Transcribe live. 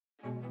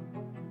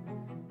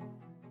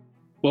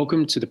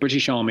Welcome to the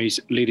British Army's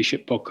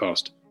Leadership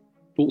Podcast,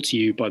 brought to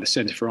you by the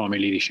Centre for Army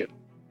Leadership.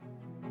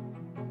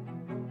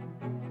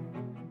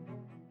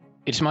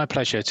 It is my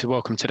pleasure to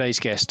welcome today's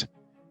guest,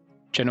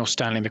 General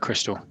Stanley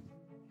McChrystal.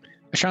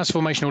 A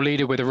transformational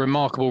leader with a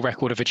remarkable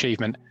record of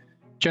achievement,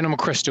 General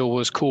McChrystal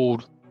was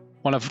called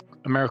one of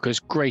America's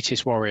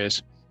greatest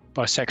warriors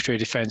by Secretary of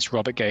Defense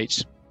Robert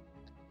Gates.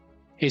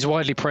 He is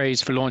widely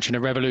praised for launching a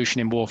revolution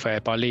in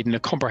warfare by leading a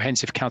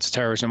comprehensive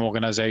counterterrorism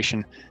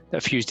organization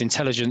that fused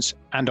intelligence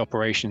and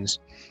operations,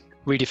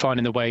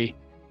 redefining the way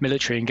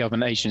military and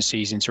government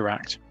agencies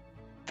interact.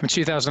 From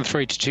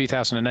 2003 to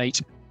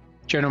 2008,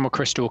 General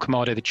McChrystal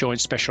commanded the Joint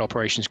Special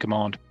Operations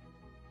Command,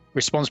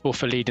 responsible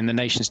for leading the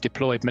nation's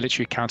deployed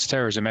military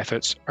counterterrorism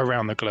efforts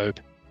around the globe.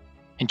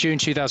 In June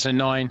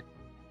 2009,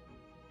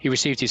 he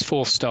received his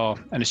 4th star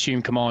and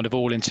assumed command of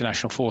all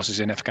international forces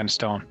in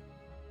Afghanistan.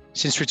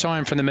 Since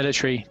retiring from the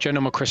military,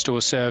 General McChrystal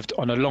has served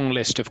on a long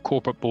list of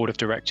corporate board of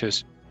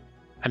directors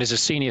and is a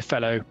senior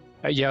fellow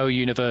at Yale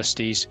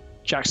University's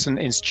Jackson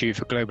Institute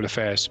for Global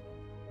Affairs.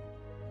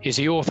 He is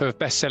the author of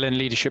best-selling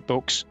leadership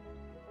books,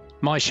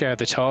 My Share of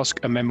the Task,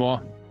 a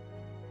memoir,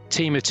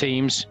 Team of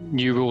Teams,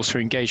 New Rules for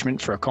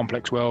Engagement for a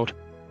Complex World,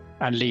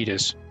 and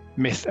Leaders,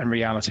 Myth and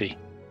Reality.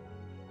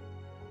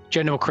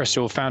 General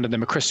McChrystal founded the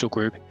McChrystal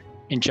Group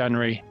in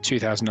January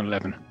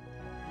 2011.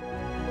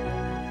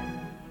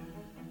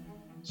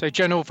 So,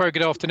 General, very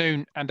good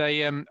afternoon, and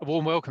a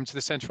warm welcome to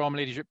the Centre for Army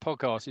Leadership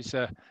Podcast. It's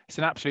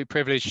an absolute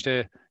privilege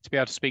to be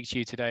able to speak to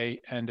you today,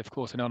 and of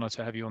course, an honour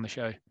to have you on the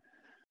show.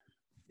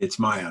 It's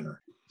my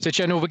honour. So,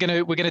 General,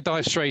 we're gonna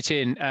dive straight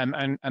in,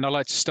 and I'd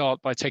like to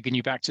start by taking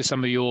you back to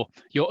some of your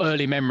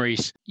early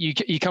memories.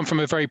 You come from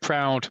a very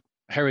proud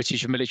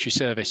heritage of military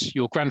service.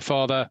 Your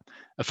grandfather,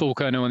 a full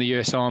colonel in the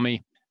U.S.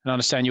 Army, and I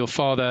understand your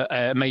father,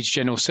 a Major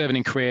General, serving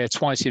in Korea,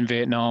 twice in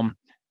Vietnam.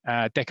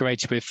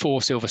 Decorated with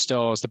 4 Silver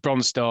Stars, the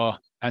Bronze Star,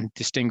 and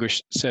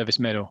Distinguished Service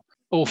Medal.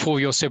 All 4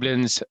 of your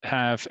siblings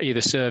have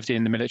either served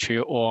in the military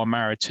or are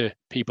married to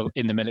people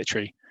in the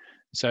military.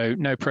 So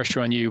no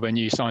pressure on you when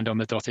you signed on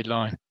the dotted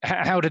line.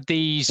 How did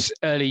these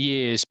early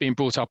years, being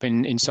brought up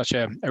in such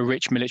a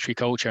rich military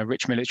culture, a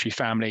rich military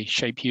family,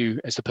 shape you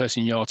as the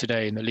person you are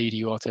today and the leader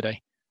you are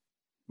today?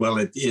 Well,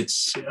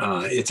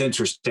 it's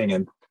interesting,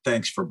 and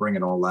thanks for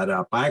bringing all that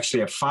up. I actually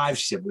have 5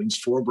 siblings,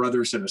 4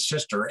 brothers and a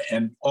sister,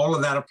 and all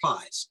of that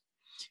applies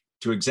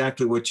to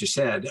exactly what you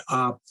said.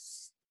 I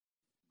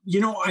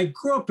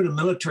grew up in a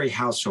military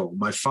household.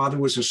 My father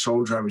was a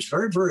soldier. I was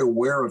very, very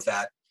aware of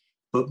that.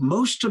 But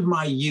most of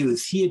my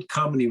youth, he had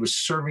come and he was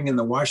serving in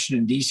the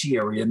Washington, D.C.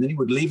 area, and then he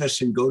would leave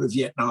us and go to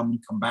Vietnam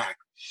and come back.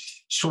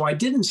 So I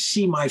didn't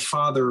see my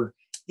father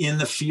in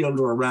the field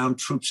or around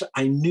troops.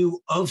 I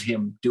knew of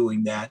him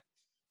doing that,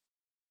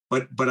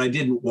 but I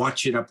didn't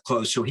watch it up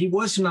close. So he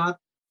was not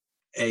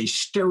a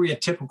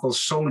stereotypical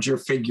soldier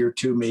figure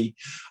to me,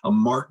 a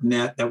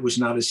martinet. That was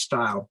not his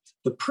style.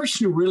 The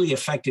person who really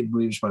affected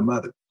me was my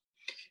mother.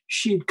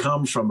 She had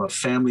come from a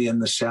family in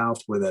the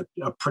South with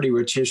a pretty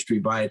rich history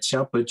by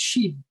itself, but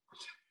she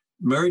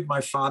married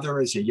my father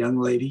as a young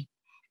lady,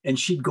 and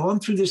she'd gone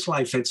through this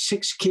life, had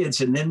 6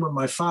 kids, and then when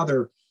my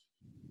father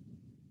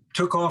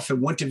took off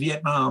and went to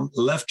Vietnam,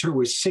 left her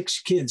with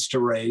 6 kids to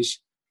raise,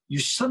 you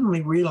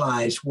suddenly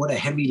realize what a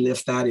heavy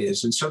lift that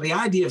is. And so the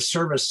idea of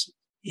service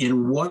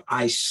in what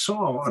I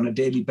saw on a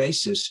daily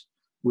basis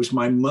was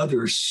my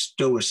mother's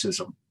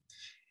stoicism.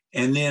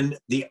 And then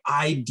the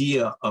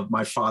idea of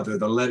my father,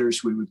 the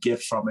letters we would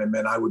get from him,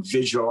 and I would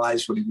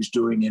visualize what he was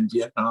doing in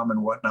Vietnam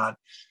and whatnot.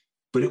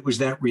 But it was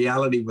that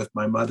reality with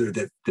my mother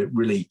that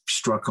really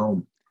struck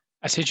home.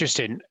 That's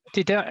interesting.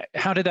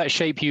 How did that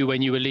shape you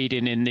when you were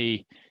leading in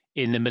the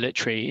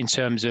military in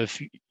terms of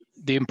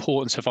the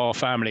importance of our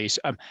families?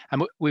 And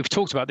we've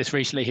talked about this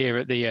recently here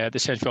at the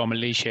Centre for Army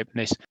Leadership, and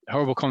this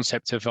horrible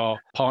concept of our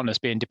partners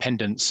being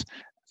dependents.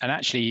 And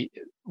actually,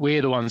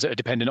 we're the ones that are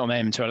dependent on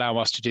them to allow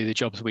us to do the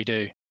jobs we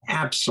do.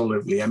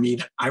 Absolutely. I mean,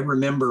 I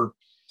remember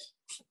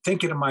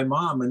thinking of my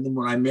mom, and then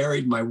when I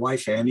married my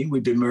wife, Annie,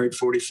 we've been married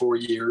 44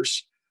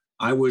 years.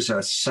 I was a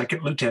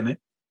 2nd lieutenant,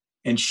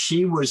 and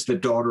she was the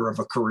daughter of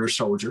a career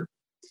soldier.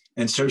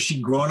 And so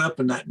she'd grown up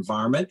in that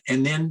environment.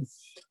 And then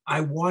I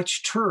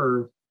watched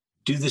her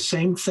do the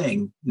same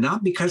thing,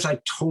 not because I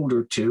told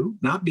her to,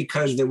 not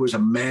because there was a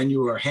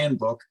manual or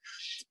handbook,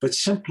 but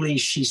simply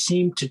she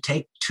seemed to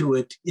take to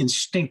it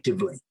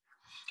instinctively.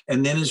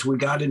 And then as we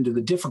got into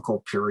the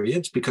difficult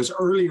periods, because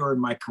earlier in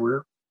my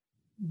career,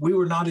 we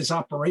were not as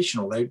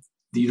operational. The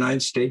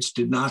United States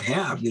did not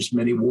have as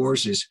many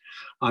wars as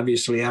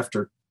obviously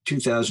after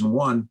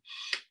 2001.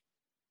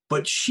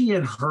 But she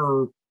and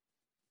her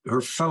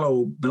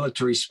fellow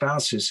military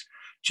spouses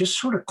just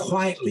sort of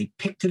quietly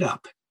picked it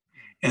up.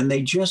 And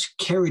they just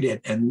carried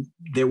it. And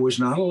there was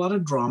not a lot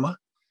of drama.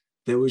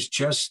 There was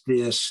just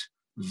this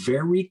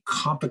very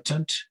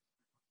competent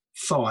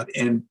thought.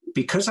 And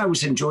because I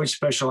was in Joint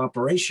Special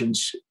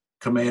Operations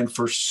Command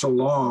for so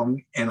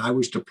long, and I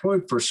was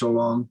deployed for so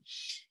long,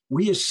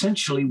 we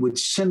essentially would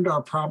send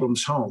our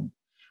problems home.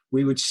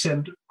 we would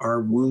send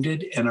our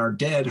wounded and our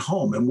dead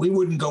home, and we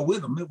wouldn't go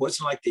with them. It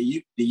wasn't like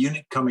the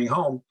unit coming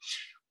home.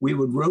 We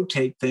would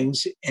rotate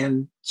things.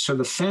 And so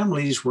the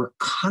families were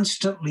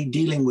constantly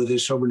dealing with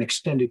this over an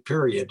extended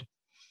period.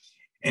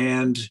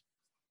 And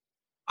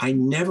I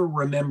never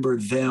remember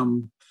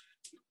them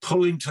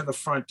pulling to the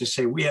front to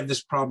say, we have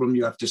this problem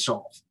you have to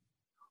solve.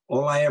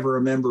 All I ever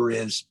remember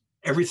is,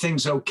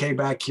 everything's okay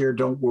back here,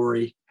 don't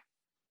worry.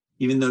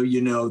 Even though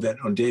you know that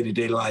on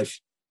day-to-day life,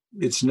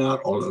 it's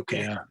not all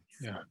okay.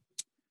 Yeah.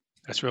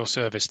 That's real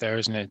service there,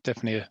 isn't it?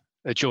 Definitely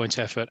a joint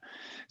effort.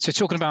 So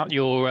talking about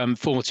your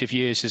formative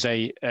years as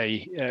a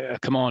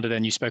commander,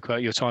 then you spoke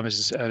about your time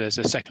as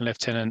a second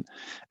lieutenant,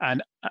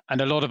 and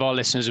a lot of our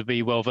listeners would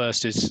be well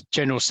versed as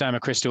General Stanley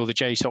McChrystal, the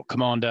JSOC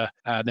Commander,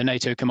 the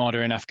NATO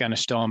commander in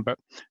Afghanistan, but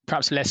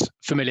perhaps less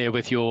familiar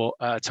with your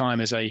time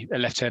as a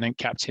lieutenant,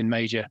 captain,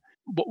 major.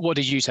 What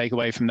did you take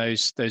away from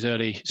those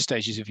early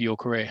stages of your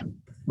career?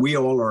 We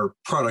all are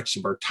products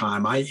of our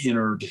time. I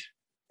entered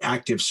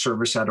active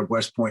service out of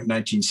West Point in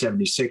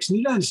 1976, and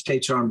the United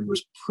States Army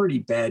was pretty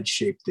bad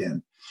shape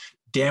then,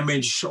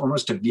 damaged,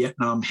 almost a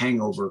Vietnam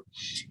hangover.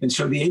 And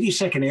so the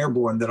 82nd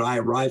Airborne that I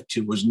arrived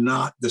to was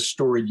not the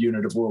storied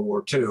unit of World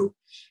War II.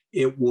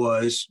 It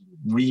was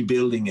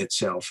rebuilding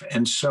itself.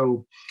 And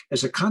so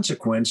as a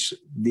consequence,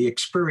 the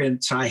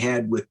experience I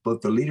had with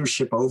both the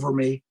leadership over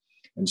me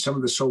and some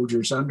of the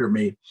soldiers under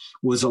me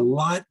was a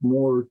lot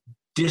more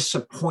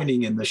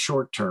disappointing in the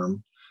short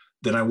term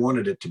than I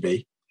wanted it to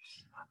be.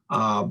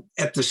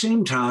 At the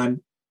same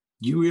time,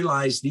 you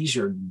realize these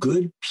are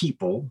good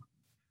people.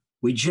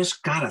 We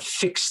just got to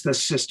fix the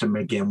system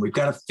again. We've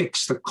got to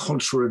fix the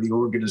culture of the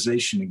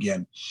organization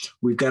again.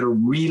 We've got to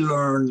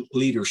relearn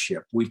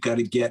leadership. We've got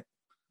to get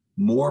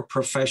more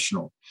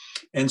professional.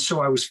 And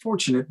so I was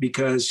fortunate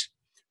because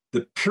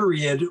the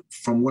period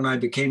from when I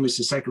became as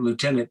a second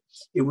lieutenant,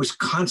 it was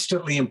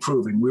constantly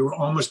improving. We were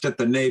almost at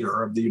the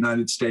nadir of the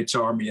United States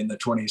Army in the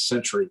 20th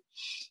century.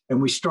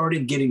 And we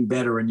started getting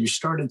better, and you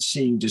started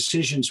seeing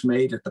decisions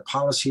made at the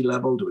policy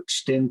level to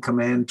extend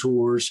command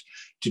tours,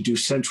 to do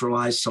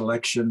centralized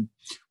selection.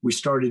 We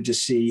started to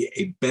see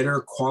a better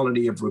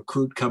quality of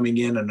recruit coming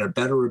in and a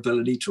better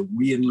ability to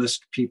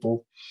re-enlist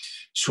people.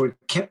 So it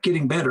kept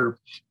getting better,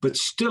 but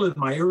still in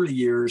my early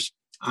years,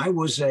 I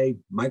was a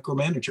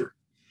micromanager.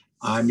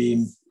 I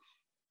mean,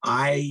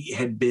 I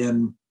had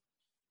been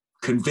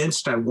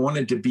convinced I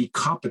wanted to be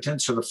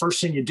competent. So the first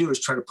thing you do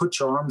is try to put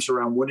your arms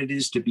around what it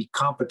is to be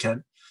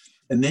competent.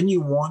 And then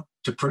you want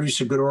to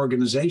produce a good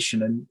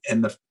organization.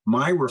 And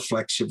my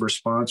reflexive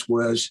response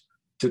was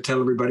to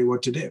tell everybody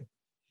what to do.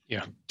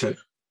 Yeah.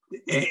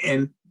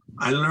 And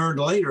I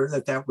learned later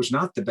that that was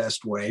not the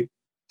best way.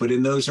 But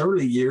in those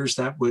early years,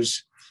 that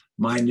was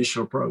my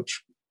initial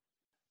approach.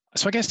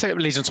 So I guess that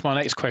leads on to my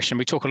next question.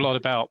 We talk a lot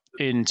about,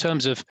 in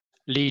terms of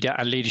leader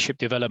and leadership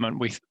development,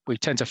 we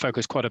tend to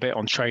focus quite a bit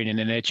on training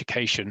and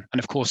education. And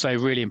of course, they're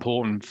really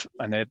important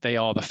and they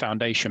are the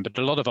foundation. But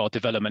a lot of our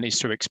development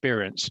is through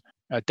experience,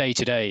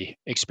 day-to-day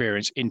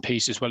experience in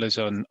peace as well as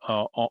on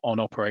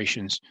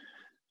operations.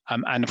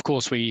 And of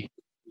course, we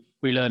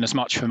learn as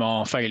much from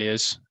our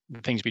failures,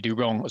 the things we do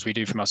wrong, as we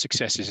do from our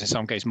successes, in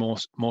some cases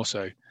more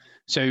so.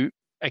 So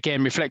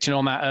again, reflecting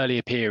on that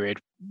earlier period,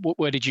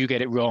 where did you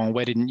get it wrong?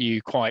 Where didn't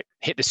you quite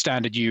hit the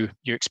standard you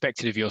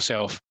expected of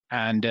yourself?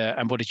 And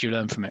what did you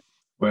learn from it?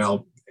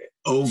 Well,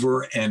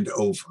 over and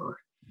over.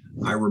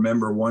 I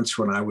remember once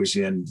when I was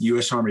in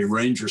U.S. Army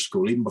Ranger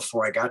School, even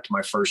before I got to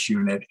my first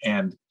unit,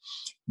 and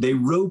they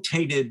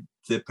rotated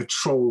the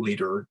patrol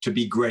leader to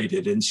be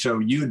graded. And so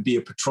you would be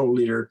a patrol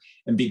leader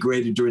and be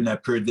graded during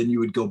that period. Then you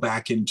would go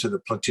back into the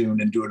platoon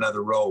and do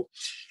another role.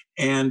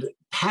 And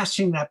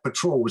passing that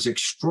patrol was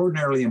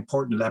extraordinarily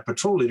important to that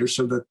patrol leader.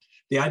 So that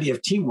the idea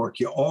of teamwork,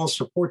 you all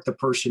support the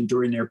person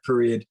during their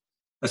period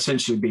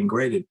essentially being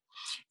graded.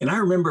 And I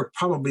remember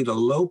probably the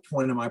low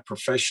point of my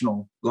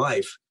professional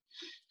life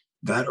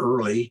that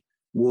early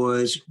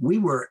was we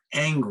were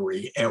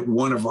angry at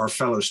one of our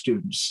fellow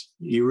students.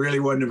 He really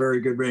wasn't a very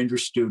good Ranger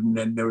student,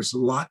 and there was a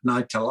lot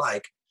not to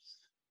like.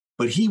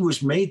 But he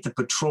was made the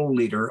patrol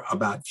leader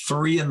about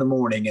 3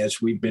 a.m.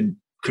 as we've been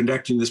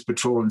conducting this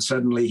patrol, and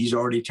suddenly he's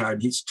already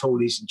tired. He's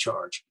told he's in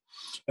charge.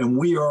 And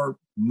we're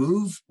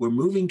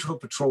moving to a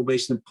patrol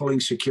base and pulling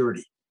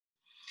security.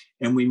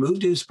 And we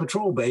moved to his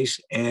patrol base,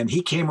 and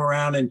he came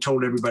around and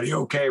told everybody,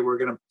 okay, we're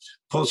going to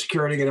pull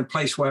security, going to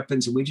place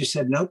weapons. And we just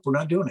said, nope, we're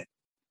not doing it.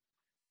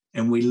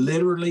 And we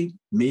literally,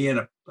 me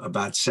and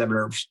about 7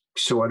 or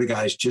so other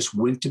guys, just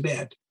went to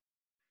bed,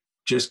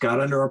 just got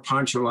under our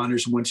poncho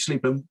liners and went to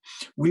sleep. And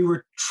we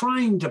were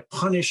trying to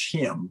punish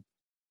him.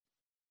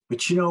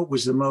 But, you know, it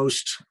was the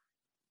most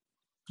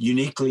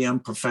uniquely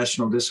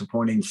unprofessional,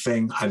 disappointing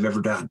thing I've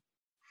ever done.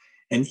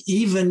 And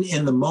even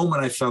in the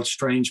moment, I felt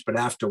strange, but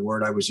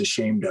afterward, I was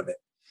ashamed of it.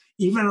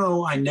 Even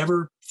though I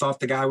never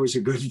thought the guy was a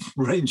good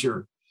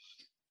Ranger,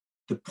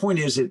 the point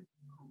is that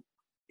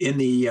in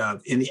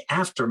the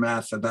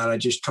aftermath of that, I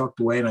just talked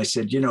away and I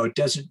said, you know, it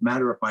doesn't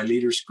matter if my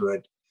leader's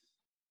good.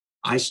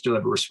 I still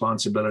have a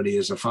responsibility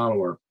as a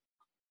follower.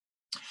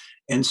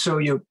 And so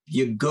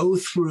you go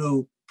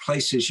through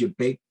places you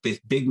make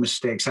big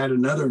mistakes. I had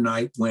another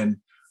night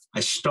when I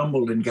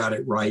stumbled and got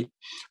it right.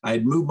 I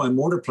had moved my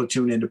mortar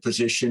platoon into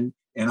position,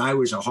 and I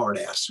was a hard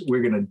ass.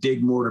 We're going to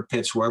dig mortar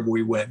pits wherever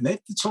we went. And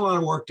it's a lot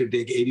of work to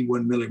dig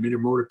 81 millimeter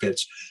mortar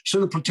pits. So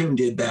the platoon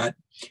did that,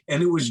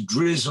 and it was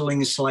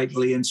drizzling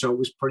slightly, and so it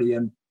was pretty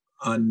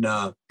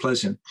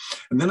unpleasant.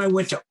 And then I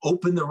went to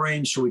open the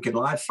range so we could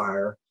live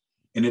fire,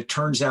 and it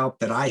turns out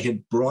that I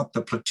had brought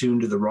the platoon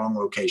to the wrong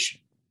location.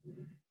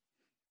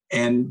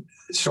 And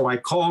so I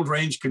called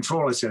range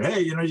control. I said,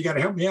 hey, you got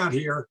to help me out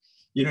here.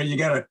 You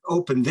got to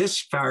open this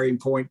firing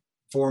point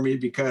for me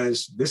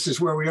because this is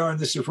where we are and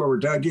this is where we're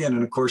dug in.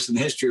 And of course, in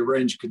the history of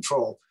range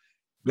control,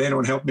 they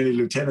don't help many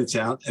lieutenants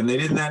out, and they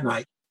didn't that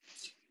night.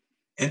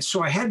 And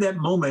so I had that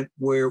moment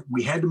where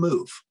we had to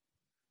move.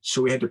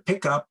 So we had to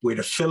pick up, we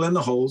had to fill in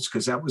the holes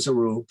because that was a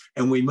rule.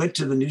 And we went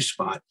to the new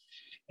spot.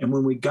 And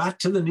when we got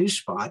to the new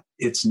spot,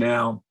 it's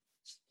now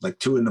like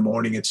 2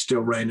 a.m. It's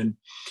still raining.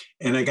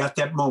 And I got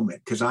that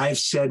moment because I have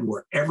said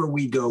wherever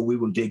we go, we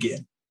will dig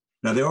in.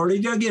 Now, they already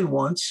dug in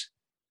once.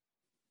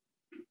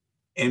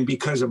 And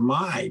because of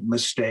my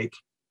mistake,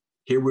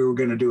 here we were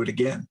going to do it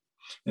again.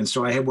 And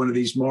so I had one of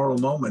these moral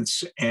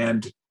moments,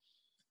 and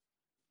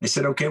I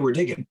said, okay, we're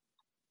digging.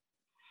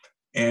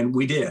 And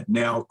we did.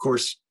 Now, of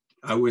course,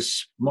 I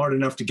was smart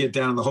enough to get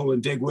down the hole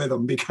and dig with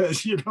them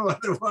because,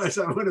 otherwise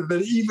I would have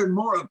been even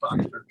more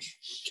unpopular.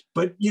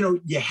 But,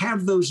 you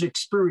have those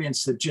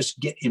experiences that just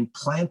get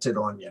implanted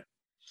on you.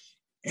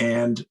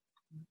 And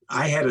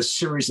I had a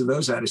series of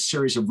those. I had a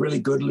series of really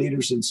good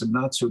leaders and some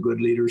not so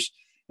good leaders.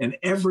 And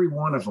every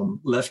one of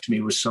them left me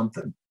with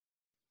something.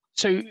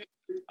 So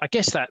I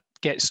guess that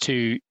gets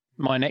to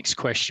my next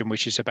question,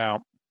 which is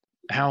about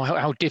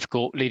how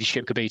difficult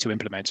leadership could be to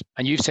implement.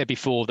 And you've said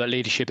before that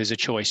leadership is a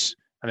choice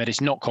and that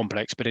it's not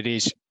complex, but it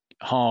is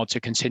hard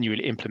to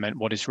continually implement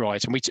what is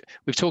right. And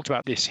we've talked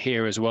about this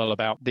here as well,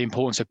 about the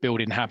importance of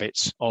building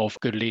habits of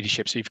good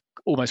leadership. So you've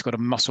almost got a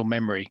muscle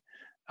memory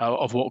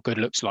of what good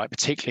looks like,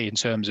 particularly in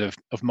terms of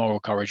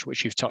moral courage,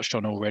 which you've touched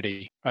on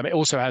already. It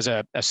also has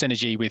a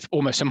synergy with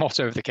almost a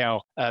motto of the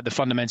cow, the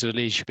fundamentals of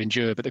leadership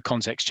endure, but the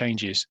context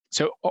changes.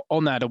 So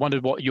on that, I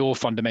wondered what your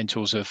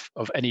fundamentals of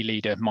any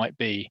leader might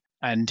be,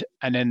 and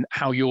then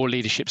how your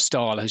leadership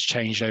style has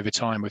changed over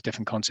time with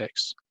different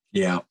contexts.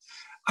 Yeah.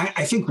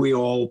 I think we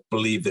all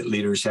believe that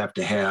leaders have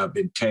to have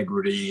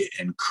integrity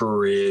and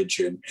courage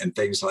and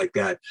things like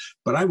that.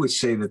 But I would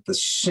say that the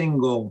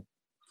single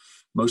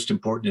most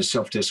important is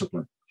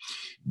self-discipline.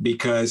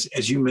 Because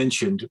as you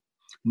mentioned,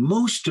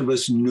 most of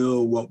us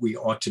know what we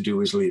ought to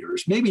do as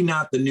leaders. Maybe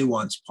not the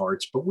nuanced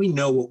parts, but we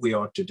know what we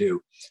ought to do.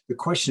 The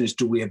question is,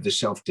 do we have the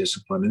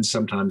self-discipline and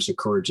sometimes the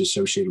courage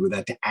associated with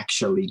that to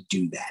actually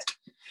do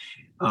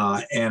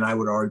that? And I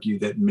would argue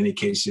that in many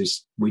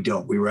cases, we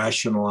don't. We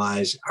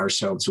rationalize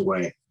ourselves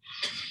away.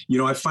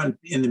 I find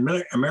in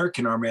the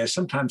American Army, I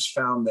sometimes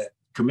found that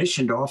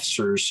commissioned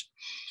officers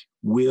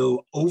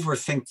will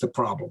overthink the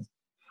problem.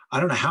 I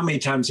don't know how many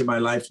times in my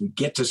life we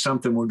get to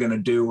something we're going to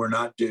do or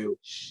not do,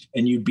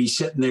 and you'd be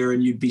sitting there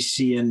and you'd be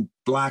seeing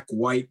black,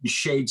 white, and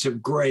shades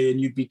of gray, and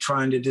you'd be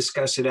trying to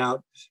discuss it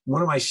out.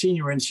 One of my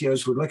senior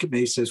NCOs would look at me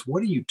and says,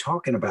 "What are you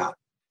talking about?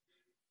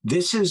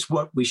 This is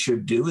what we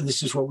should do, and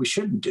this is what we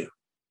shouldn't do."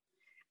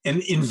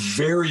 And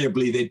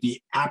invariably, they'd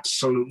be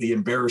absolutely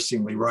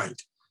embarrassingly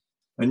right.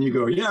 And you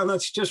go, "Yeah,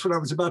 that's just what I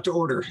was about to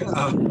order."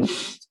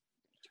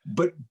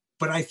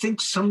 But I think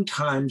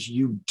sometimes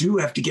you do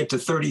have to get to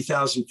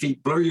 30,000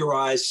 feet, blur your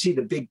eyes, see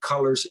the big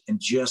colors, and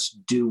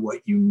just do what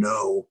you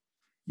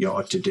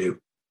ought to do.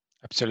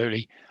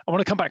 Absolutely. I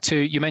want to come back to,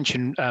 you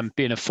mentioned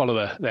being a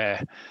follower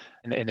there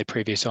in the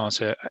previous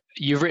answer.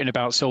 You've written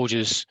about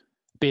soldiers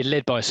being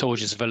led by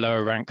soldiers of a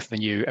lower rank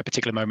than you at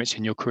particular moments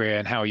in your career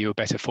and how you were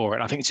better for it.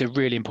 And I think it's a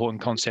really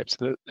important concept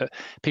that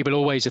people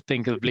always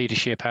think of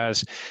leadership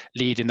as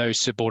leading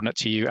those subordinate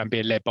to you and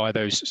being led by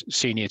those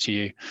senior to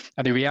you.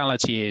 And the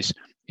reality is,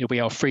 we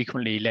are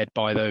frequently led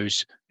by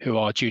those who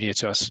are junior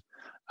to us,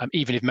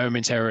 even if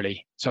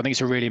momentarily. So I think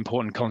it's a really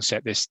important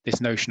concept,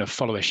 this notion of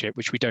followership,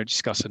 which we don't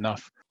discuss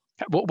enough.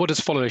 What does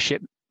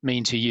followership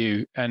mean to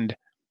you, and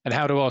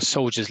how do our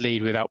soldiers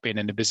lead without being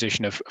in a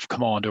position of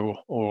command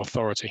or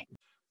authority?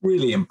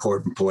 Really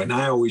important point.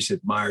 I always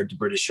admired the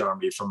British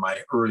Army from my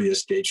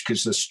earliest age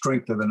because the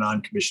strength of the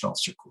non-commissioned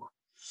officer corps.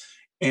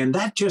 And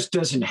that just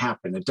doesn't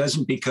happen. It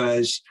doesn't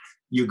because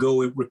you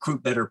go and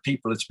recruit better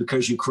people. It's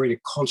because you create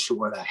a culture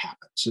where that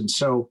happens. And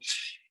so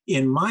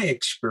in my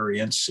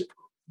experience,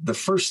 the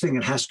first thing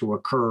that has to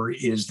occur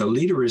is the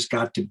leader has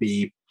got to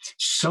be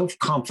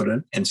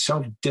self-confident and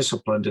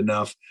self-disciplined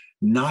enough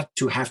not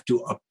to have to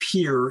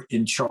appear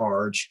in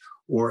charge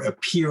or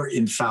appear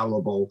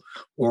infallible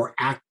or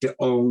act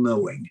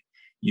all-knowing.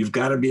 You've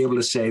got to be able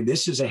to say,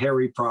 this is a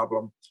hairy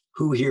problem.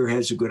 Who here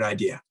has a good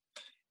idea?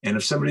 And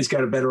if somebody's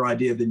got a better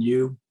idea than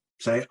you,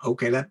 say,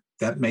 okay,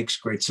 that makes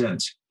great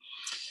sense.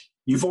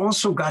 You've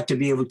also got to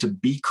be able to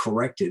be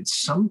corrected,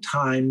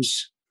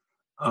 sometimes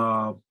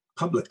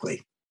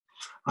publicly.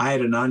 I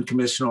had a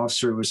non-commissioned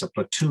officer who was a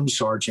platoon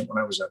sergeant when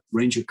I was a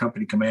Ranger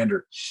company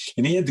commander.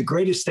 And he had the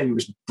greatest thing. He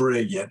was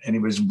brilliant and he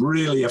was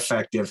really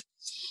effective.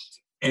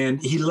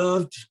 And he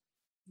loved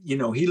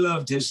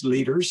his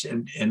leaders,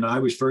 and I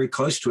was very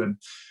close to him.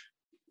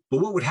 But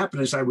what would happen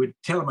is I would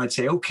tell him, I'd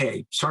say,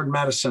 okay, Sergeant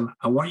Madison,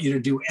 I want you to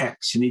do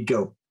X. And he'd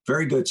go,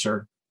 very good,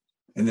 sir.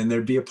 And then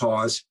there'd be a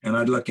pause, and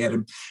I'd look at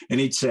him, and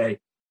he'd say,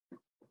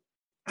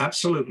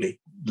 absolutely.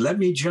 Let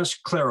me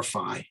just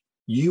clarify.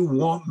 You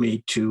want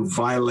me to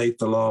violate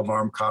the law of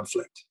armed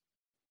conflict.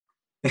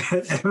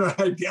 And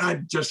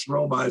I'd just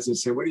roll my eyes and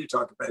say, what are you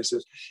talking about? He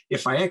says,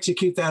 if I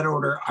execute that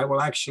order, I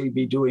will actually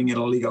be doing an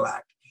illegal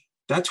act.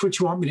 That's what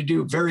you want me to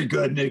do? Very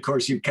good. And then, of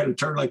course, you kind of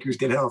turn like he was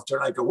getting off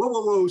turn. I go, whoa,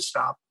 whoa, whoa,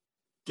 stop.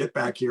 Get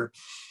back here.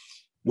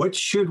 What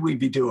should we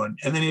be doing?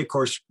 And then, of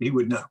course, he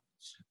would know.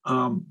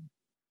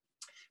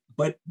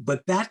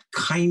 But that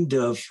kind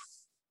of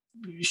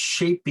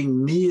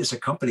shaping me as a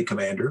company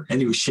commander, and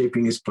he was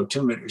shaping his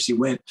platoon leaders. It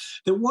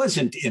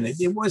wasn't in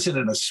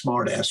a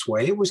smart ass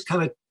way. It was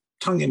kind of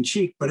tongue in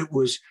cheek, but it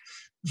was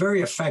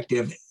very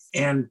effective.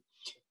 And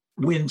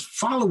when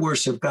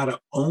followers have got to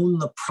own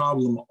the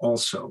problem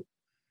also,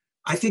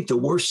 I think the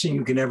worst thing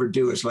you can ever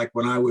do is like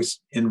when I was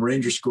in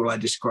Ranger School, I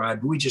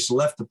described, we just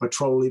left the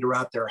patrol leader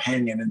out there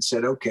hanging and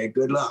said, okay,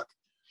 good luck.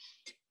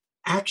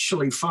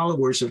 Actually,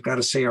 followers have got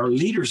to say, our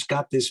leaders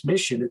got this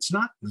mission. It's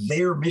not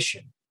their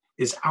mission,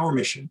 it's our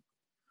mission.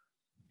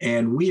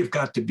 And we have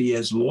got to be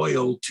as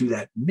loyal to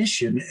that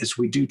mission as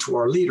we do to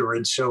our leader.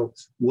 And so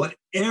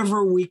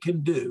whatever we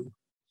can do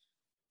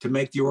to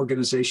make the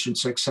organization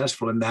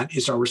successful in that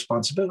is our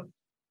responsibility.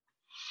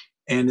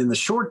 And in the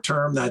short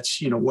term, that's,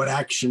 what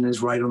action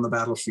is right on the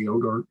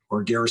battlefield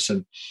or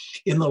garrison.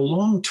 In the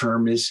long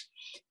term is,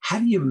 how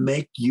do you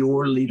make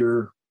your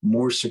leader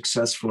more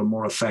successful and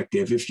more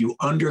effective? If you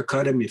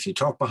undercut them, if you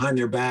talk behind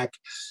their back,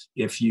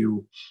 if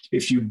you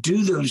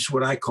do those,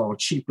 what I call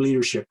cheap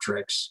leadership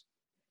tricks,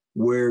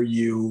 where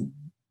you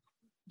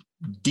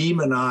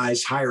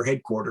demonize higher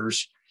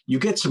headquarters, you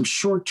get some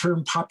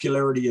short-term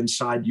popularity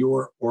inside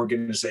your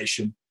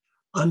organization,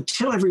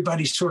 until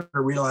everybody sort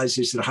of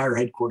realizes that higher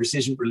headquarters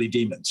isn't really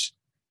demons.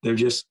 They're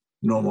just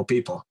normal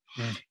people.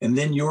 Mm. And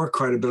then your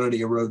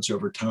credibility erodes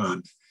over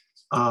time.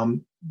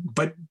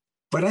 But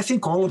I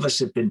think all of us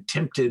have been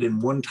tempted in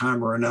one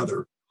time or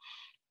another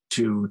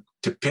to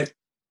pit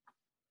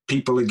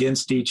people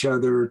against each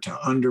other, to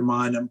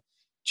undermine them,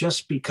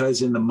 just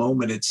because in the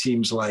moment it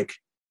seems like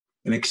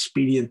an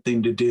expedient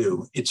thing to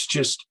do. It's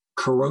just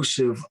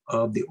corrosive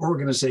of the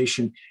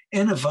organization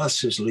and of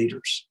us as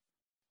leaders.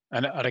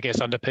 And I guess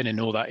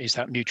underpinning all that is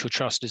that mutual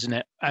trust, isn't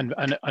it? And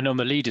on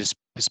the leader's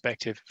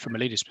perspective, from a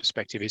leader's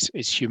perspective,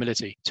 is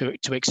humility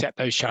to accept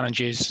those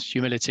challenges,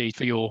 humility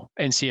for your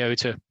NCO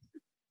to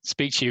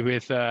speak to you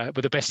with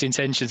the best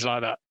intentions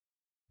like that.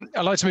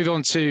 I'd like to move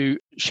on to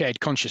shared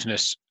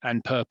consciousness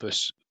and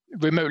purpose.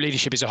 Remote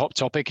leadership is a hot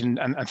topic, and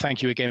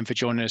thank you again for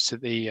joining us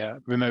at the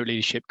Remote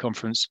Leadership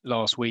Conference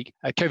last week.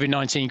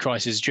 COVID-19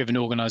 crisis has driven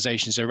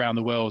organizations around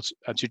the world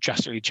to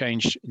drastically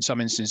change, in some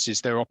instances,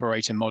 their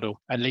operating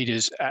model, and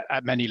leaders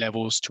at many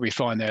levels to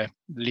refine their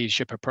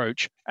leadership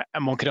approach.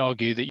 And one could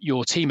argue that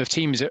your team of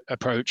teams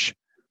approach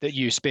that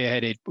you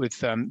spearheaded with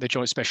the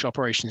Joint Special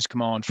Operations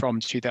Command from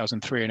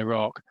 2003 in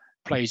Iraq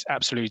plays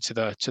absolutely to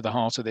the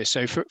heart of this.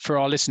 So for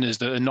our listeners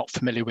that are not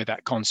familiar with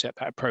that concept,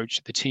 that approach,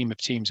 the team of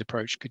teams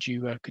approach, could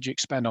you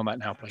expand on that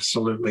now, please?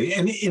 Absolutely.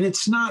 And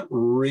it's not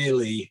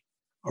really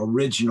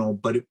original,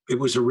 but it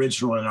was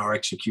original in our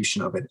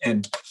execution of it.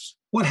 And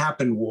what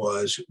happened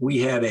was we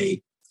had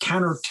a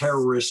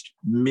counter-terrorist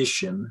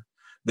mission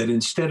that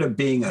instead of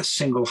being a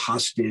single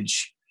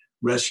hostage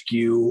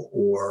rescue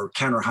or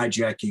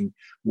counter-hijacking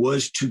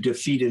was to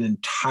defeat an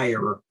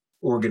entire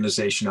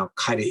organization,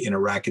 Al-Qaeda in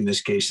Iraq in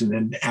this case, and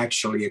then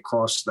actually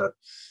across the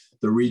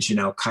region,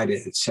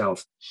 Al-Qaeda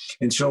itself.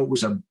 And so it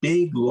was a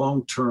big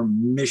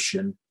long-term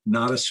mission,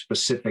 not a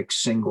specific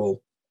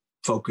single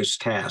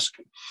focused task.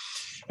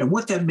 And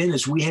what that meant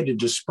is we had to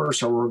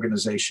disperse our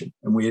organization,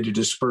 and we had to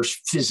disperse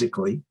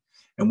physically,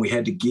 and we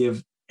had to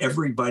give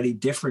everybody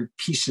different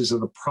pieces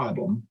of the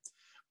problem,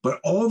 but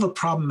all the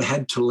problem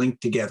had to link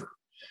together,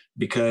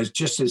 because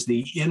just as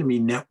the enemy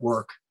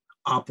network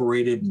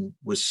operated and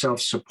was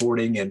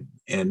self-supporting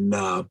and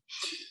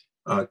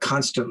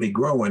constantly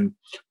growing,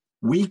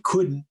 we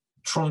couldn't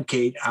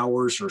truncate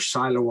ours or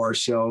silo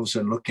ourselves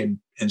and look in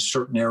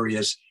certain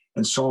areas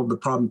and solve the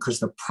problem, because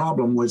the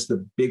problem was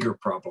the bigger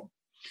problem.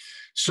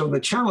 So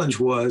the challenge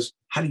was,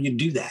 how do you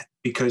do that?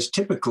 Because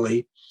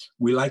typically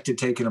we like to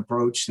take an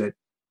approach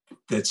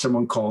that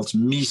someone calls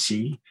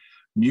MISI,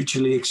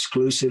 mutually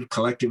exclusive,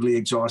 collectively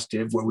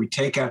exhaustive, where we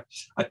take a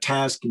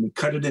task and we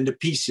cut it into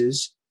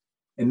pieces,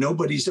 and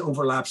nobody's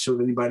overlaps with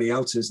anybody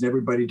else's, and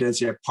everybody does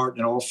their part,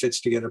 and it all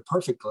fits together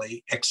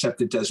perfectly,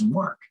 except it doesn't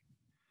work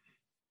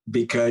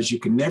because you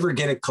can never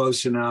get it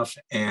close enough,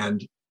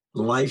 and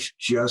life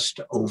just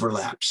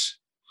overlaps.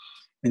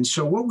 And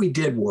so what we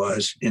did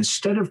was,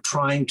 instead of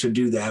trying to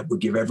do that, we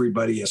give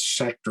everybody a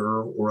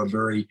sector or a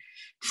very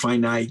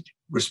finite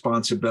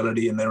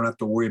responsibility, and they don't have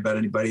to worry about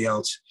anybody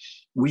else.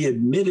 we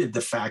admitted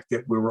the fact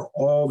that we were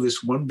all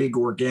this one big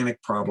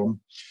organic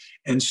problem.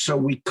 And so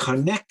we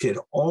connected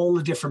all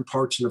the different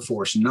parts of the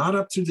force, not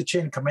up through the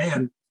chain of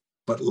command,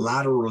 but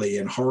laterally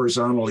and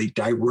horizontally,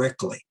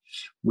 directly.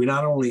 We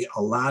not only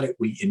allowed it,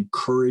 we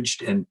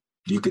encouraged and,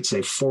 you could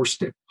say,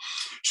 forced it.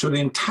 So the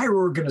entire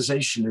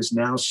organization is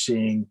now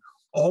seeing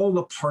all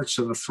the parts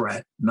of the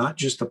threat, not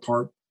just the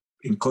part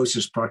in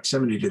closest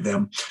proximity to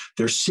them.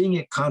 They're seeing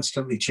it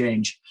constantly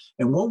change.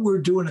 And what we're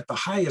doing at the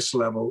highest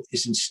level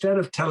is, instead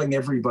of telling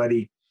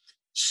everybody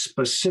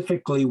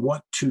specifically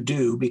what to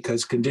do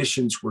because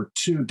conditions were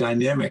too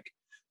dynamic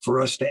for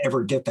us to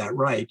ever get that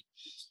right,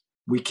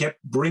 we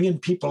kept bringing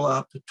people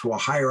up to a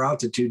higher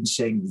altitude and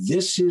saying,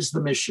 this is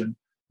the mission.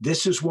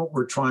 This is what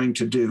we're trying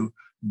to do.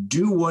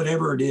 Do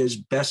whatever it is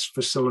best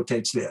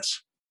facilitates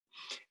this,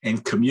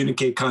 and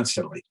communicate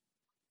constantly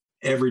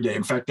every day.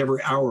 In fact,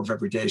 every hour of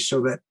every day,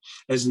 so that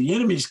as the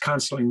enemy's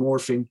constantly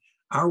morphing,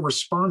 our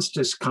response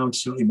is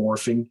constantly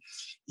morphing.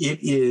 It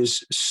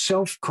is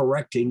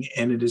self-correcting,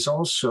 and it is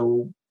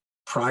also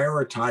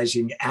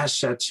prioritizing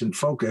assets and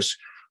focus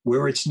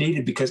where it's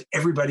needed because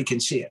everybody can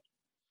see it.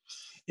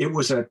 It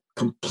was a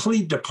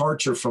complete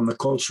departure from the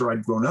culture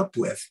I'd grown up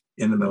with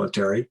in the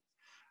military.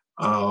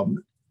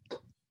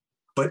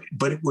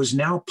 But it was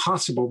now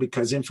possible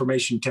because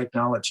information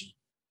technology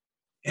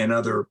and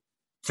other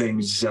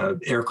things,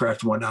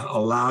 aircraft and whatnot,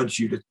 allowed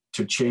you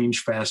to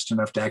change fast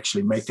enough to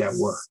actually make that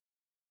work.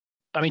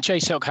 I mean,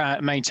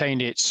 JSOC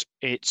maintained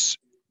its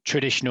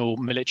traditional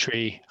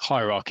military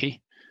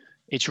hierarchy,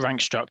 its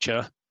rank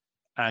structure,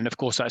 and of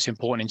course that's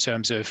important in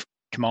terms of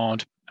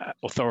command,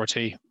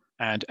 authority,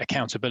 and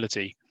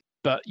accountability.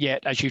 But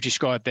yet, as you've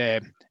described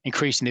there,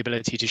 increasing the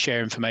ability to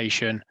share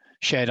information,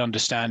 shared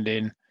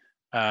understanding,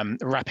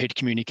 rapid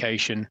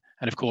communication,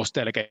 and of course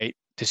delegate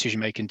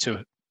decision-making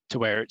to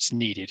where it's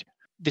needed.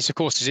 This, of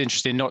course, is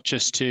interesting not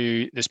just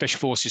to the Special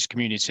Forces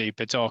community,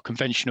 but our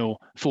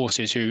conventional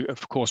forces, who,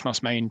 of course,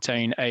 must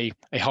maintain a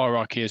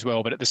hierarchy as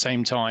well, but at the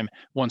same time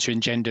want to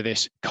engender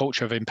this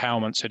culture of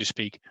empowerment, so to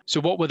speak. So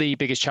what were the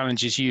biggest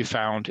challenges you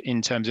found in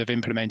terms of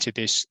implementing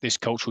this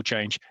cultural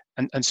change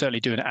and certainly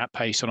doing it at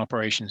pace on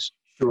operations?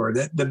 Sure.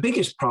 The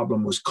biggest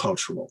problem was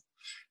cultural.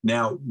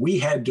 Now, we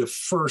had to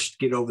first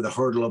get over the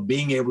hurdle of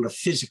being able to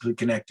physically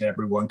connect to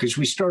everyone, because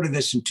we started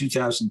this in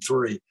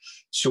 2003.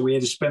 So we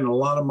had to spend a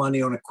lot of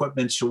money on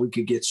equipment so we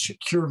could get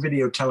secure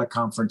video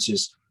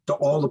teleconferences to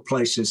all the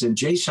places. And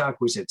JSOC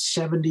was at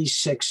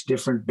 76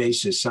 different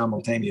bases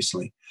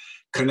simultaneously,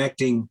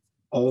 connecting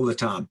all the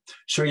time.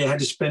 So you had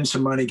to spend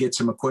some money, get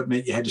some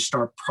equipment. You had to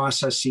start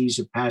processes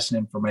of passing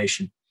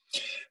information.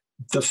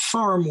 The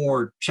far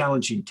more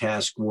challenging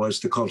task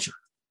was the culture.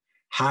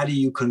 How do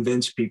you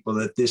convince people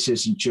that this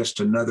isn't just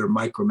another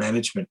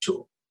micromanagement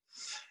tool?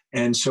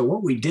 And so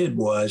what we did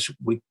was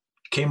we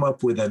came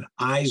up with an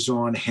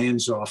eyes-on,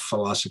 hands-off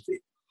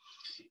philosophy.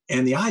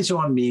 And the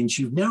eyes-on means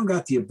you've now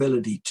got the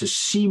ability to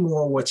see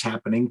more what's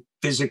happening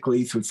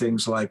physically through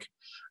things like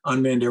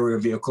unmanned aerial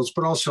vehicles,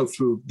 but also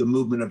through the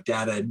movement of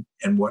data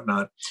and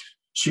whatnot.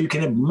 So you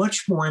can have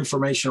much more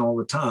information all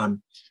the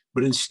time.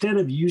 But instead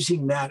of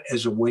using that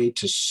as a way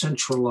to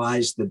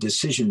centralize the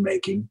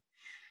decision-making,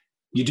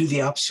 you do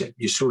the opposite.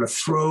 You sort of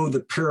throw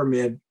the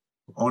pyramid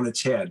on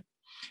its head.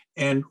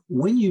 And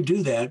when you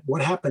do that,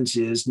 what happens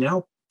is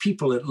now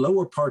people at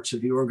lower parts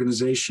of the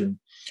organization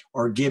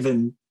are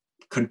given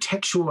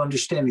contextual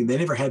understanding they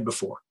never had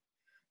before.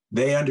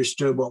 They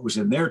understood what was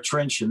in their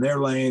trench, in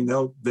their lane.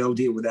 They'll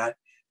deal with that.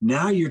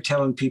 Now you're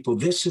telling people,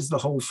 this is the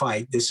whole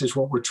fight. This is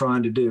what we're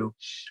trying to do.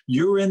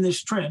 You're in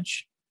this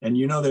trench, and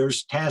you know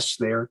there's tasks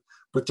there.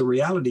 But the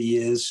reality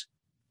is,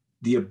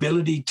 the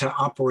ability to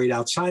operate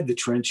outside the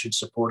trench and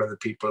support other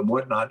people and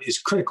whatnot is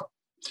critical.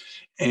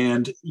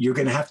 And you're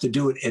going to have to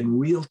do it in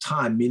real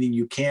time, meaning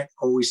you can't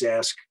always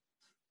ask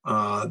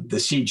the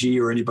CG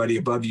or anybody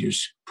above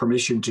you's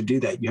permission to do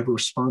that. You have a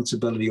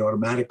responsibility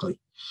automatically.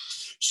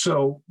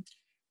 So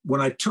when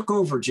I took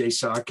over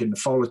JSOC in the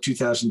fall of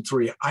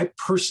 2003, I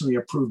personally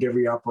approved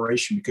every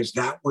operation because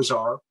that was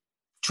our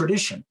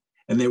tradition.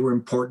 And they were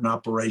important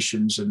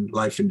operations and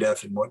life and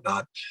death and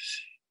whatnot.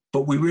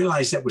 But we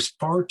realized that was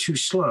far too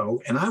slow,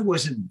 and I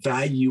wasn't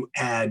value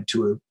add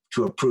to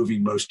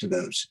approving most of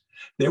those.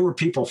 There were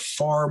people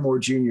far more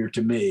junior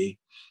to me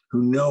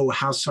who know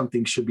how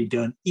something should be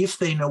done if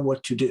they know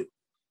what to do,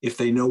 if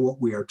they know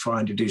what we are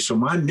trying to do. So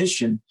my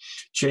mission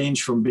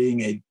changed from being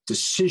a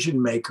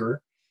decision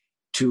maker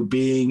to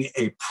being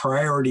a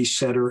priority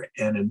setter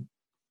and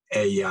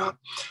a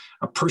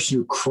person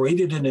who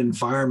created an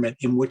environment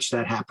in which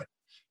that happened.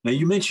 Now,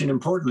 you mentioned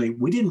importantly,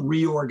 we didn't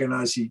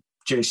reorganize the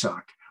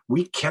JSOC.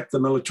 We kept the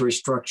military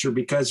structure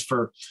because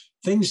for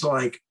things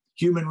like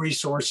human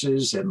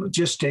resources and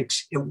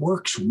logistics, it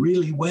works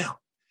really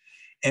well.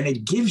 And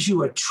it gives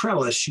you a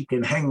trellis you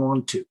can hang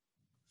on to.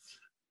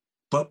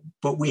 But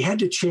we had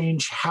to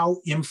change how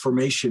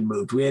information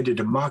moved. We had to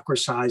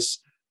democratize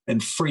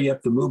and free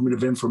up the movement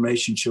of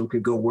information so it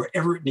could go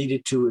wherever it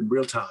needed to in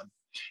real time.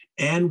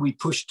 And we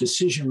pushed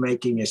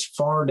decision-making as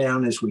far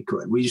down as we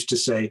could. We used to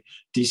say,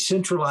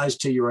 decentralize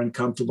till you're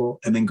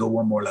uncomfortable and then go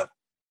one more level.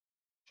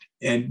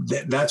 And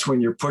that's when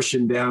you're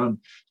pushing down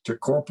to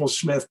Corporal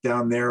Smith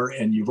down there,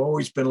 and you've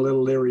always been a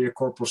little leery of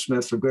Corporal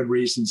Smith for good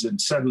reasons, and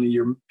suddenly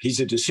he's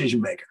a decision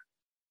maker.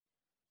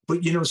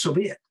 But, so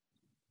be it.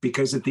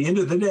 Because at the end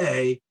of the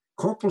day,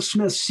 Corporal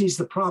Smith sees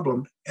the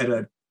problem at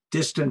a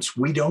distance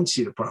we don't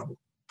see the problem.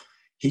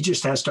 He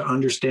just has to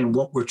understand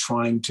what we're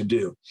trying to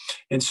do.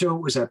 And so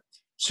it was a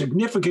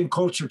significant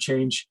culture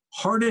change,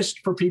 hardest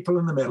for people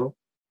in the middle,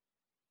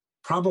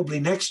 probably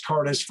next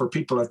hardest for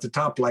people at the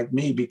top like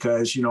me,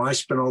 because, I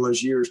spent all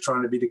those years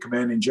trying to be the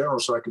commanding general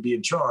so I could be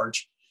in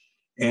charge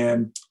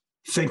and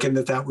thinking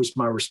that was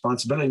my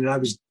responsibility. And I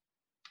was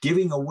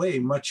giving away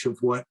much of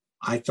what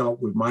I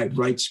thought were my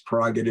rights,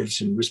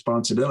 prerogatives, and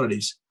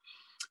responsibilities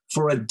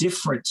for a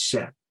different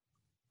set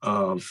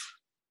of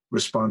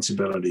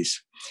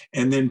responsibilities,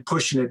 and then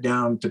pushing it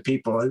down to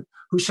people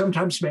who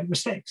sometimes make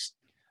mistakes.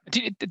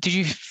 Did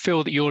you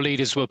feel that your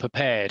leaders were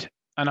prepared?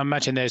 And I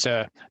imagine there's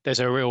a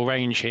real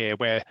range here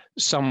where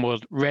some will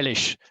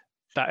relish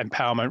that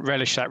empowerment,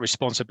 relish that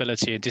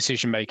responsibility and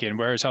decision making,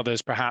 whereas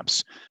others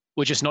perhaps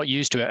were just not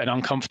used to it and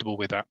uncomfortable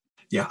with that.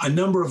 Yeah, a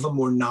number of them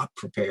were not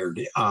prepared.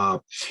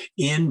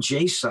 In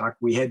JSOC,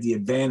 we had the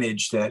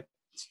advantage that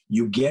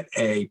you get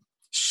a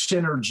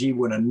synergy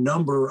when a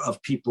number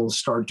of people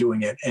start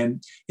doing it.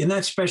 And in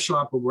that special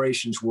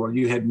operations world,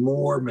 you had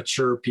more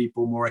mature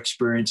people, more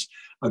experience,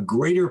 a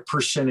greater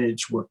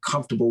percentage were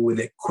comfortable with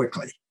it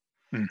quickly.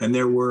 And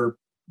there were,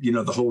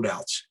 the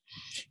holdouts.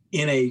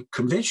 In a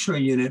conventional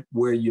unit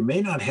where you may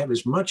not have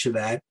as much of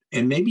that,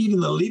 and maybe even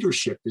the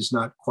leadership is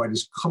not quite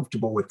as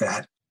comfortable with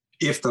that.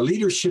 If the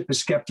leadership is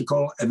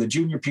skeptical and the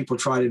junior people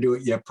try to do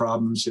it, you have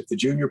problems. If the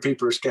junior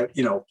people are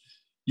skeptical,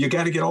 you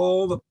got to get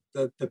all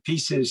the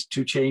pieces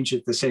to change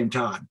at the same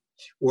time,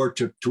 or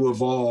to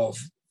evolve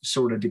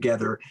sort of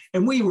together.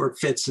 And we were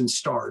fits and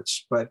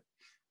starts. But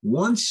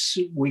once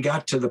we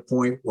got to the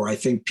point where I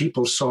think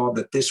people saw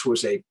that this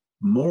was a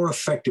more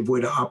effective way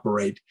to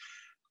operate,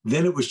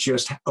 then it was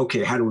just,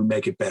 okay, how do we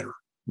make it better?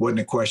 Wasn't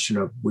a question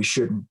of we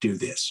shouldn't do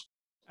this.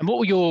 And what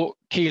were your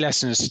key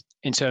lessons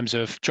in terms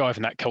of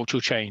driving that cultural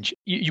change?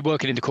 You're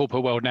working in the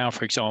corporate world now,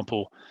 for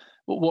example.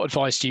 What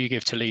advice do you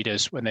give to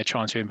leaders when they're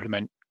trying to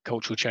implement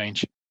cultural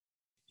change?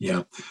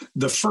 Yeah.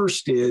 The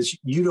first is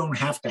you don't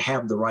have to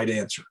have the right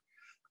answer.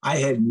 I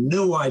had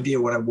no idea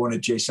what I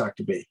wanted JSOC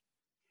to be.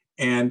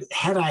 And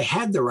had I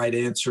had the right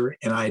answer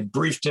and I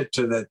briefed it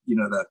to the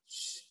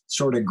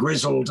sort of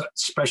grizzled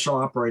special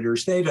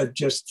operators, they'd have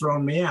just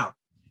thrown me out.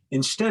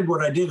 Instead,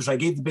 what I did is I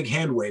gave the big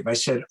hand wave. I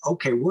said,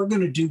 okay, we're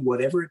going to do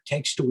whatever it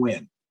takes to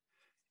win.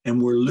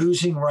 And we're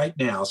losing right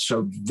now.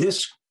 So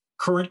this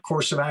current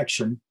course of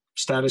action,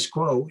 status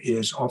quo,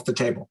 is off the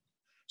table.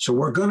 So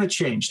we're going to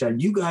change. Now,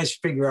 you guys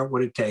figure out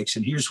what it takes.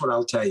 And here's what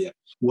I'll tell you.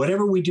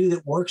 Whatever we do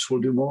that works,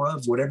 we'll do more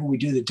of. Whatever we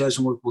do that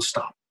doesn't work, we'll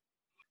stop.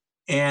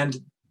 And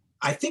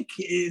I think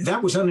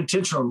that was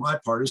unintentional on my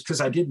part, is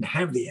because I didn't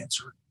have the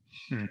answer.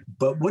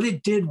 But what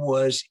it did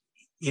was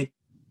it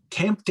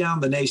tamped down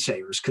the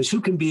naysayers, because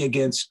who can be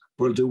against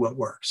we'll do what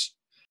works?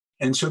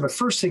 And so the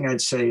first thing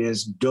I'd say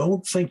is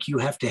don't think you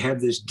have to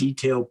have this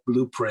detailed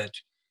blueprint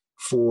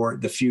for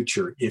the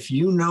future. If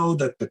you know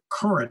that the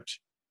current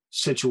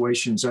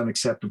situation is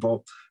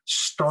unacceptable,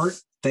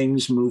 start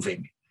things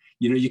moving.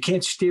 You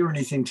can't steer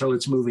anything till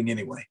it's moving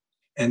anyway.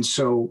 And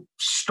so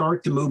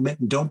start the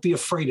movement and don't be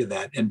afraid of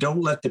that. And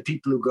don't let the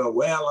people who go,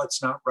 well,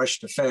 let's not rush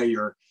to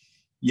failure,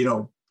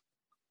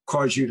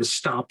 cause you to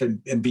stop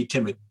and be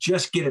timid.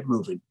 Just get it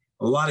moving.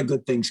 A lot of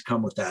good things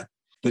come with that.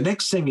 The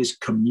next thing is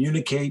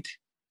communicate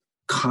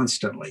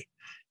constantly.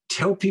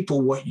 Tell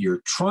people what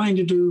you're trying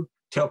to do.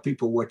 Tell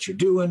people what you're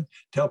doing.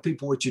 Tell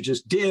people what you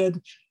just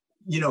did.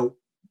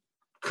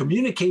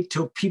 Communicate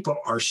till people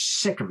are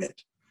sick of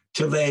it.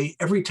 Till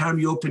every time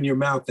you open your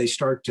mouth, they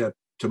start to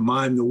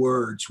mime the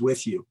words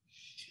with you.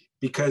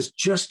 Because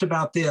just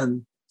about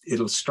then,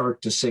 it'll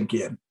start to sink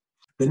in.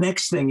 The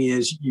next thing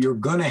is you're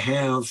going to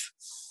have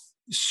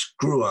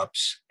screw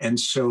ups. And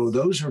so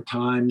those are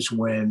times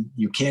when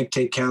you can't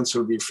take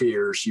counsel of your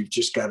fears. You've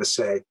just got to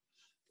say,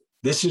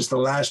 this is the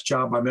last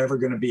job I'm ever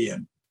going to be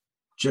in.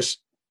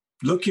 Just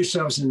look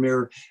yourselves in the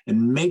mirror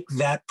and make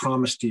that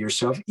promise to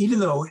yourself, even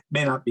though it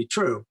may not be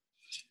true.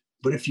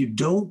 But if you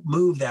don't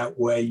move that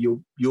way,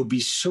 you'll be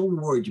so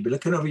worried. You'll be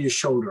looking over your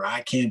shoulder.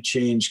 I can't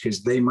change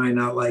because they might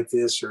not like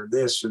this or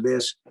this or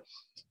this.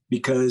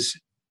 Because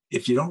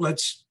if you don't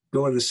let's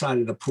go to the side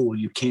of the pool,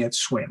 you can't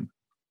swim.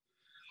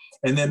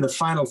 And then the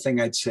final thing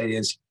I'd say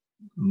is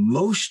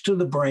most of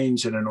the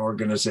brains in an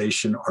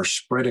organization are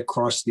spread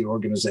across the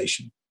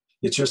organization.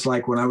 It's just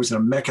like when I was in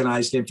a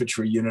mechanized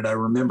infantry unit, I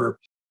remember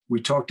we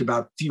talked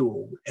about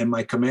fuel, and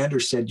my commander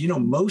said,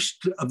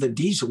 most of the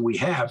diesel we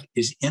have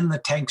is in the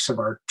tanks of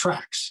our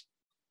tracks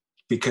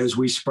because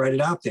we spread it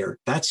out there.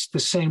 That's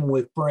the same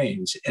with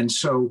brains. And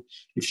so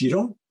if you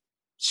don't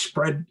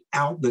spread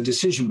out the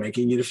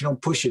decision-making, and if you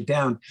don't push it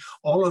down,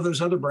 all of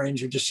those other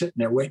brains are just sitting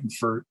there waiting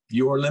for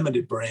your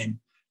limited brain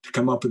to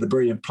come up with a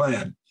brilliant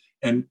plan.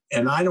 And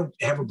I don't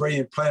have a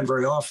brilliant plan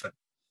very often.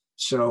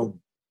 So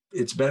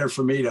it's better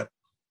for me to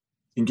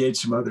engage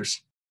some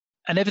others.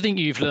 And everything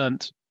you've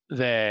learned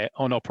there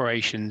on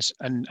operations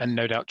and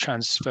no doubt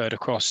transferred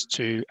across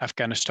to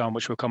Afghanistan,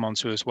 which we'll come on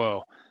to as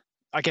well.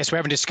 I guess we're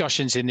having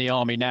discussions in the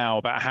Army now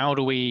about how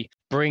do we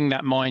bring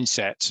that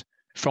mindset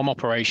from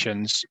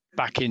operations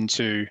back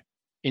into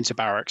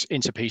barracks,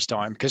 into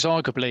peacetime, because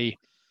arguably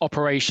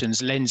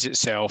operations lends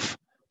itself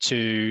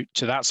to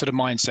that sort of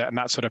mindset and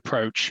that sort of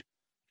approach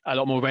a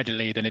lot more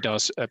readily than it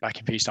does back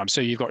in peacetime.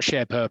 So you've got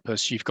shared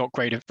purpose, you've got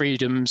greater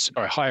freedoms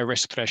or a higher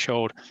risk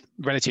threshold,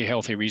 relatively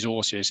healthy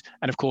resources,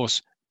 and of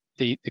course,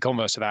 the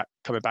converse of that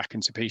coming back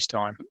into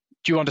peacetime.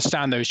 Do you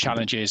understand those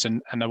challenges?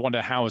 And I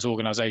wonder how as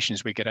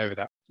organizations we get over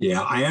that?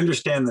 Yeah, I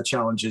understand the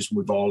challenges.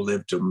 We've all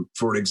lived them.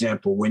 For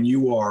example, when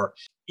you are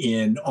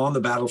on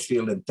the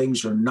battlefield and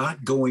things are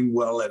not going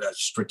well in a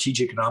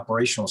strategic and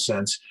operational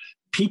sense,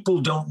 people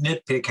don't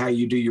nitpick how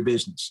you do your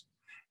business.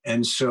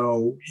 And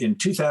so in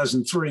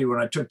 2003, when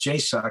I took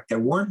JSOC, there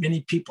weren't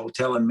many people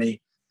telling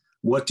me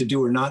what to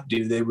do or not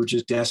do. They were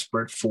just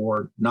desperate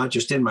for, not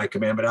just in my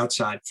command, but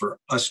outside, for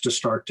us to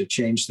start to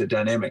change the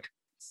dynamic.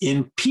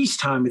 In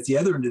peacetime, at the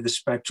other end of the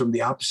spectrum,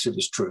 the opposite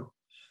is true.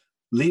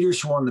 Leaders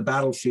who are on the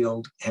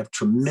battlefield have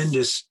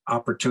tremendous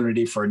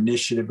opportunity for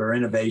initiative or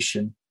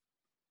innovation.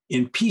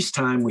 In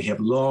peacetime, we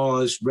have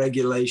laws,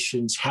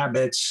 regulations,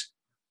 habits,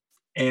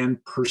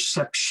 and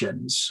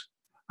perceptions.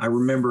 I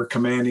remember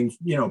commanding,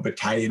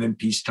 battalion in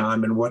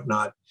peacetime and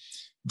whatnot.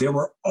 There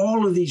were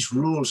all of these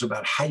rules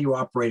about how you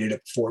operated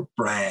at Fort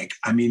Bragg.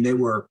 I mean, they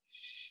were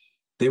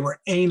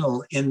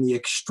anal in the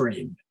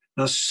extreme.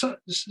 Now,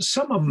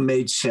 some of them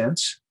made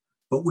sense,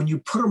 but when you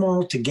put them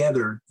all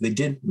together, they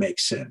didn't make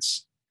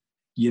sense.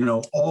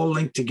 All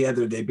linked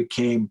together, they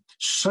became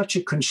such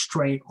a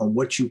constraint on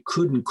what you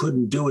could and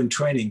couldn't do in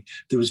training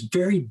that it was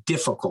very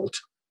difficult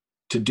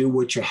to do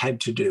what you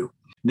had to do.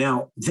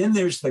 Now, then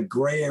there's the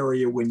gray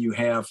area when you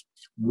have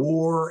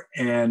war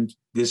and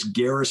this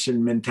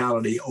garrison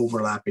mentality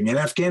overlapping. And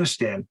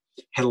Afghanistan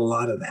had a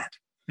lot of that.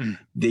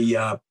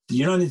 The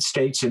United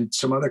States and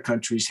some other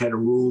countries had a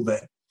rule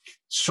that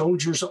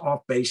soldiers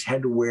off base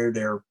had to wear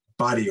their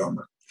body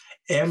armor,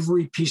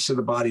 every piece of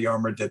the body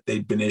armor that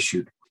they'd been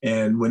issued.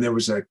 And when there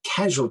was a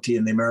casualty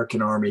in the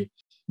American Army,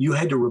 you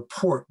had to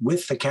report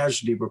with the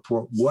casualty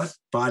report what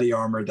body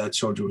armor that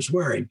soldier was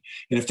wearing.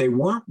 And if they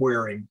weren't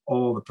wearing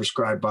all the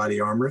prescribed body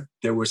armor,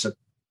 there was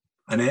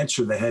an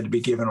answer that had to be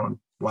given on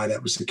why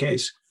that was the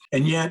case.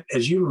 And yet,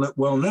 as you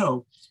well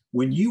know,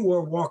 when you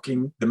are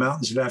walking the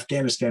mountains of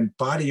Afghanistan,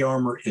 body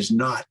armor is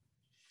not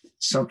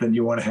something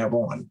you want to have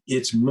on.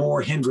 It's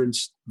more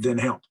hindrance than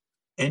help.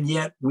 And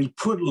yet we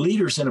put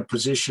leaders in a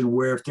position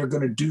where if they're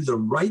going to do the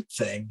right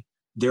thing,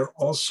 they're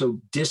also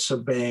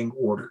disobeying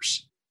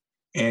orders.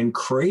 And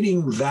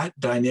creating that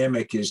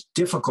dynamic is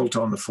difficult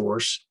on the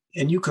force.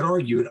 And you could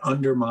argue it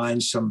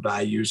undermines some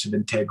values of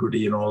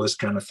integrity and all this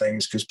kind of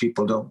things because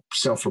people don't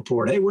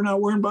self-report, hey, we're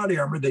not wearing body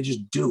armor. They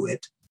just do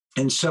it.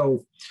 And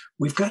so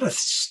we've got to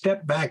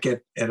step back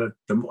at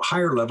the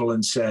higher level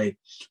and say,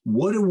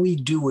 what are we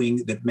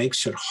doing that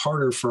makes it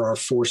harder for our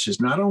forces,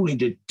 not only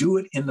to do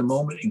it in the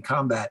moment in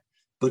combat,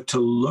 but to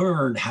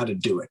learn how to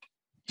do it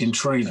in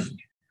training?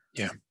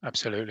 Yeah,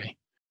 absolutely.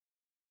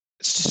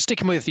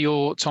 Sticking with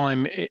your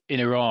time in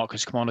Iraq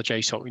as Commander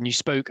JSOC, and you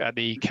spoke at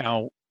the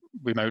CAL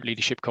Remote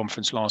Leadership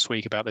Conference last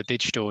week about the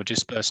digital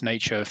dispersed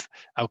nature of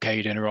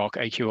Al-Qaeda in Iraq,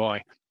 AQI.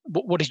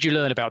 What did you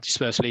learn about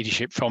dispersed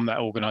leadership from that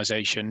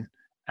organization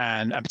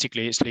and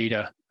particularly its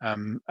leader,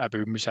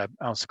 Abu Musab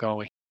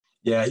al-Zarqawi?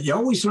 Yeah, you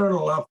always learn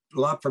a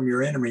lot from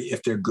your enemy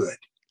if they're good.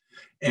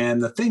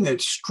 And the thing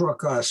that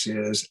struck us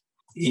is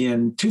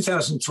in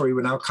 2003,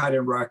 when Al-Qaeda in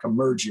Iraq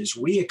emerges,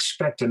 we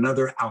expect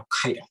another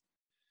Al-Qaeda.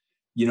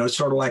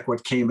 Sort of like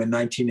what came in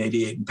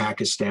 1988 in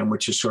Pakistan,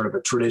 which is sort of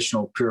a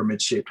traditional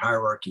pyramid-shaped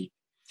hierarchy.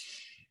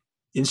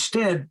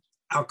 Instead,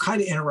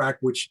 Al-Qaeda in Iraq,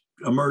 which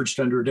emerged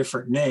under a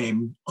different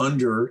name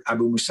under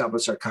Abu Musab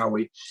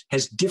al-Zarqawi,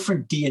 has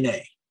different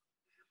DNA.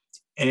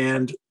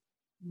 And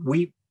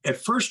we, at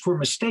first, were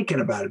mistaken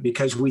about it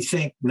because we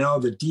think, no,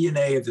 the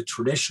DNA of the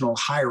traditional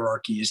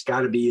hierarchy has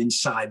got to be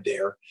inside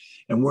there.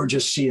 And we're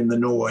just seeing the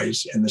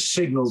noise and the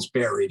signal's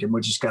buried, and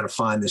we just got to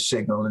find the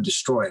signal and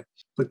destroy it.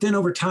 But then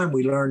over time,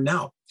 we learned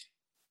now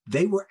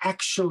they were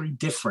actually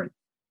different.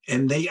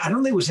 And I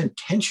don't think it was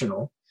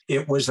intentional.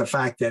 It was the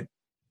fact that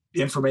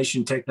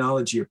information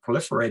technology had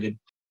proliferated.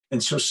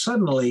 And so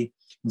suddenly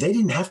they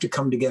didn't have to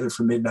come together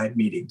for midnight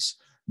meetings.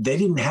 They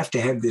didn't have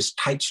to have this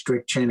tight,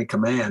 strict chain of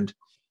command.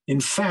 In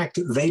fact,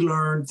 they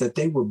learned that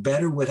they were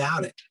better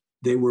without it.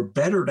 They were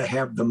better to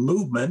have the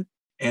movement,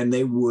 and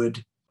they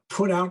would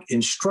put out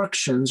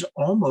instructions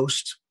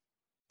almost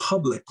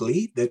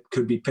publicly that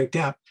could be picked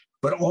up.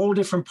 But all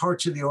different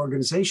parts of the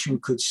organization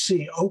could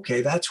see,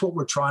 okay, that's what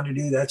we're trying to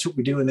do. That's what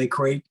we do. And they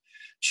create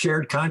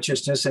shared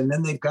consciousness. And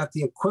then they've got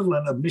the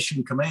equivalent of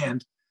mission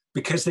command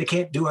because they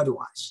can't do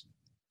otherwise.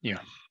 Yeah.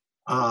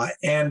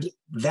 And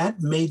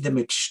that made them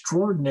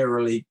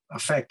extraordinarily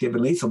effective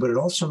and lethal, but it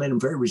also made them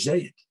very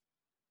resilient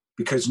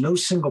because no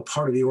single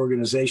part of the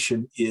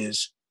organization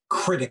is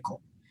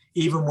critical.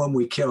 Even when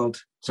we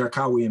killed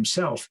Zarqawi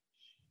himself,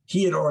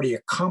 he had already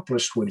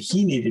accomplished what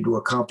he needed to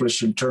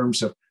accomplish in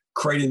terms of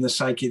creating the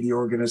psyche of the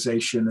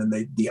organization and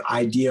the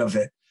idea of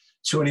it.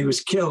 So when he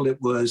was killed, it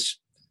was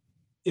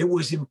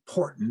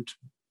important,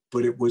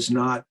 but it was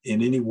not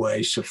in any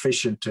way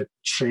sufficient to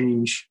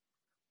change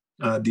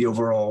the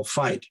overall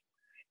fight.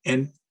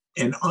 And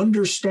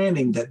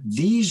understanding that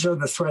these are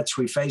the threats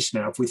we face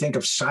now. If we think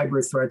of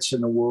cyber threats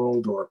in the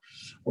world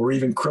or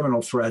even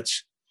criminal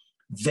threats,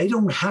 they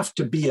don't have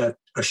to be a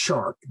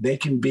shark. They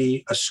can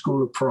be a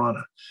school of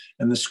piranha.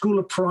 And the school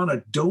of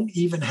piranha don't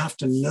even have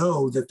to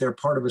know that they're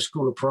part of a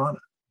school of piranha.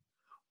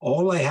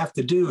 All they have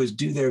to do is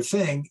do their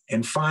thing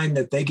and find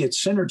that they get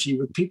synergy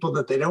with people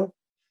that they don't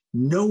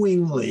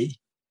knowingly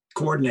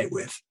coordinate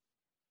with.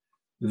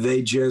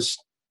 They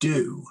just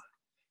do.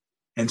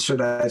 And so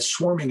that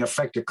swarming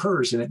effect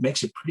occurs, and it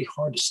makes it pretty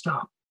hard to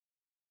stop.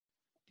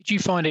 Did you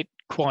find it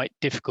quite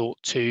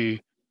difficult to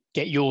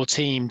get your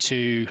team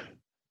to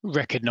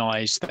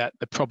recognize that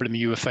the problem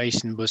you were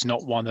facing was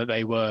not one that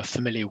they were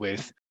familiar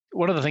with?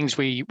 One of the things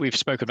we've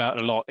spoken about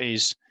a lot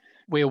is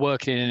we're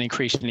working in an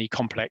increasingly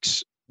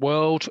complex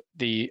world.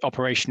 The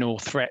operational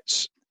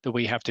threats that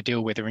we have to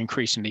deal with are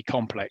increasingly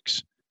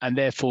complex. And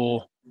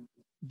therefore,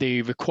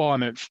 the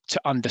requirement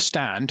to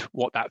understand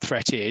what that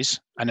threat is,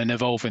 and an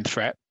evolving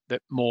threat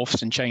that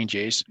morphs and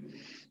changes,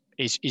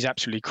 is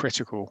absolutely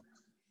critical.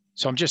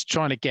 So I'm just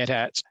trying to get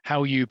at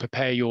how you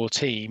prepare your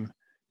team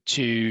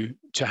to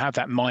have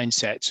that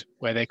mindset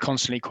where they're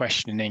constantly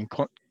questioning,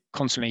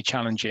 constantly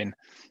challenging,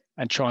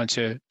 and trying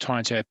to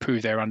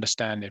improve their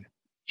understanding.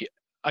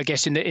 I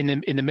guess in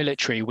the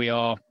military, we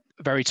are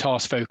very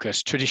task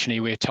focused. Traditionally,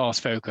 we're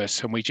task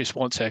focused, and we just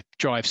want to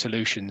drive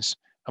solutions,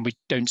 and we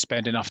don't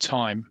spend enough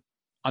time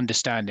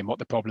understanding what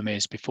the problem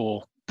is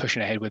before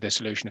pushing ahead with a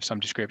solution of some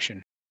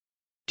description.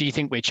 Do you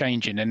think we're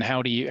changing, and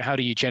how do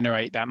you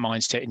generate that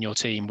mindset in your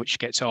team, which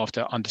gets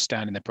after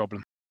understanding the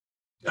problem?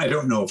 I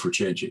don't know if we're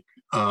changing.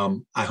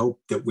 I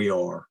hope that we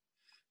are,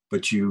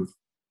 but you've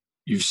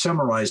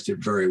summarized it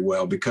very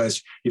well,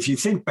 because if you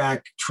think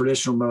back,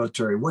 traditional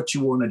military, what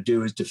you want to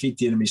do is defeat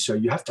the enemy. So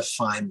you have to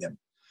find them,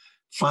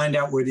 find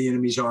out where the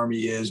enemy's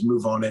army is,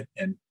 move on it,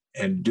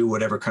 and do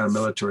whatever kind of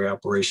military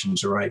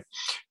operations are right.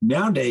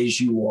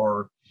 Nowadays, you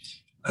are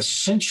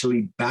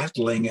essentially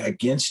battling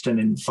against an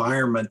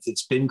environment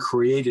that's been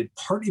created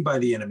partly by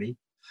the enemy,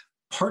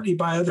 partly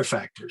by other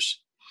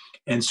factors.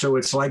 And so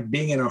it's like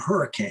being in a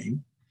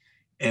hurricane,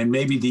 and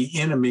maybe the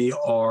enemy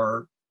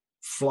are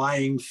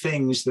flying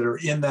things that are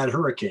in that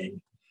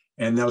hurricane,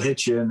 and they'll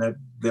hit you and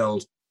they'll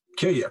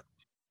kill you.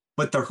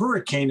 But the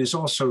hurricane is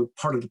also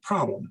part of the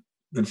problem.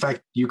 In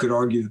fact, you could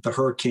argue that the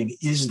hurricane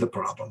is the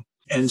problem.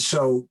 And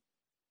so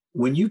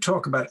when you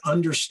talk about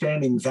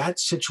understanding that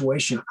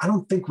situation, I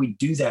don't think we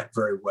do that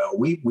very well.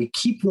 We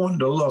keep wanting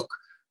to look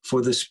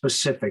for the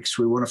specifics.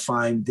 We want to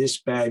find this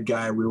bad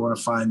guy. We want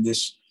to find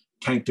this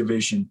tank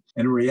division.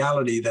 And in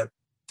reality, that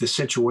the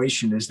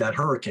situation is that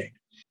hurricane.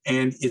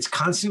 And it's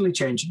constantly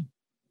changing.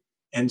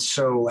 And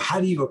so how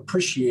do you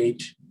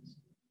appreciate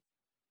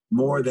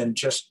more than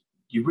just,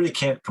 you really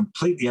can't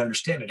completely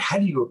understand it. How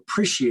do you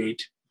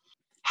appreciate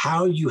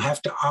how you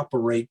have to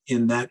operate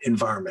in that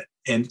environment?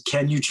 And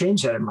can you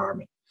change that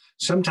environment?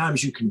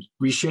 Sometimes you can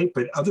reshape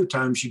it. Other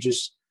times you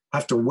just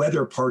have to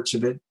weather parts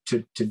of it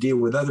to deal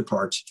with other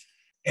parts.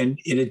 And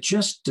it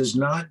just does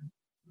not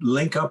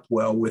link up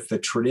well with the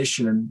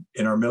tradition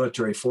in our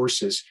military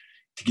forces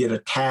to get a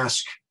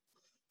task,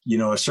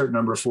 a certain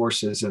number of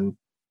forces, and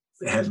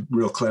have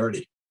real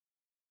clarity.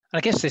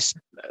 I guess this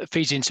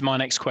feeds into my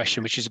next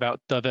question, which is about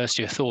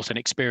diversity of thought and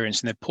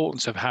experience, and the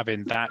importance of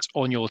having that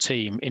on your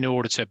team in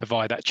order to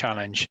provide that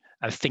challenge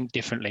and think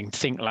differently,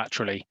 think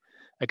laterally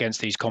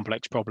against these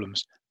complex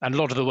problems. And a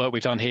lot of the work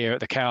we've done here at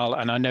the CAL,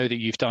 and I know that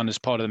you've done as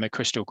part of the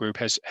McChrystal Group,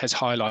 has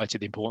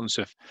highlighted the importance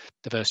of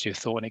diversity of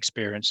thought and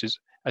experiences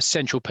as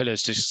central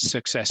pillars to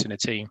success in a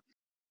team.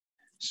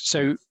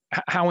 So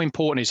how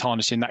important is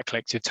harnessing that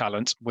collective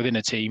talent within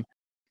a team,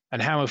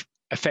 and how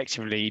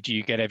effectively do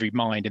you get every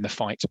mind in the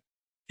fight?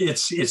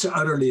 It's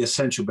utterly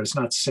essential, but it's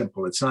not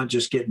simple. It's not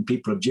just getting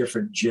people of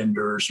different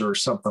genders or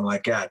something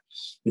like that.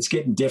 It's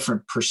getting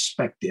different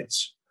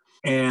perspectives.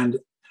 And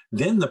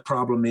then the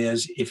problem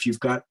is, if you've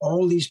got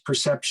all these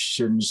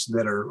perceptions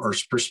or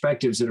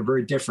perspectives that are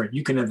very different,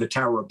 you can have the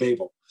Tower of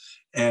Babel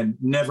and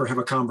never have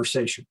a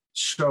conversation.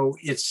 So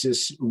it's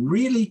this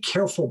really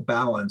careful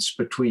balance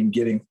between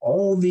getting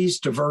all these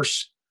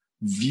diverse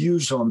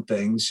views on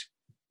things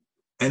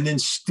and then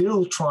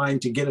still trying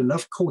to get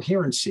enough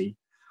coherency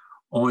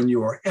on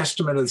your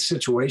estimate of the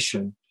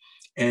situation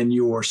and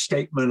your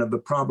statement of the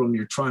problem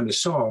you're trying to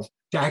solve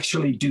to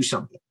actually do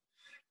something.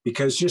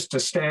 Because just to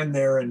stand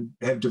there and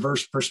have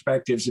diverse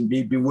perspectives and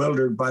be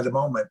bewildered by the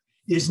moment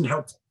isn't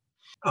helpful.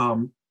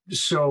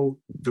 So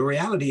the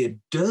reality, it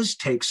does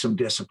take some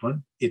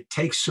discipline. It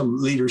takes some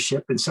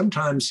leadership. And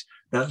sometimes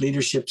that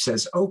leadership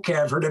says, okay,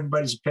 I've heard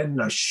everybody's opinion.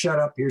 Now shut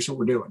up. Here's what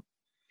we're doing.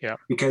 Yeah.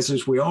 Because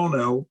as we all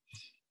know,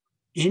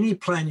 any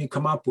plan you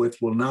come up with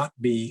will not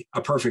be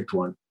a perfect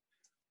one.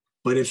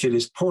 But if it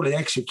is poorly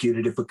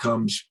executed, it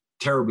becomes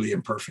terribly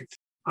imperfect.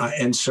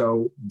 And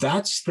so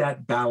that's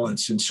that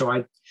balance. And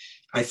so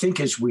I think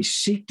as we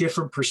seek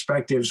different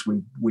perspectives,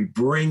 we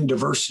bring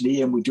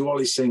diversity and we do all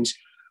these things,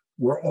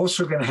 we're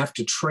also going to have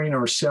to train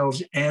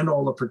ourselves and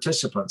all the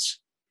participants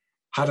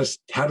how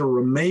to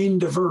remain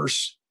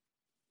diverse,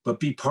 but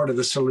be part of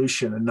the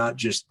solution and not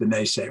just the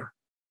naysayer.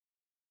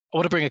 I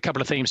want to bring a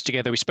couple of themes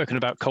together. We've spoken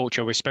about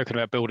culture. We've spoken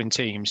about building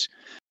teams.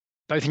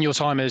 Both in your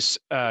time as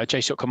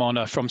JSOC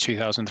Commander from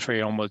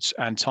 2003 onwards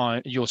and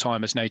your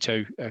time as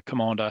NATO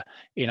Commander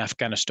in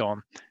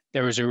Afghanistan,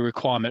 there is a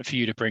requirement for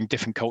you to bring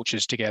different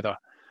cultures together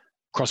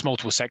across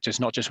multiple sectors,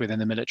 not just within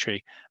the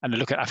military. And to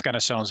look at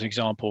Afghanistan as an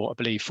example, I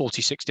believe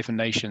 46 different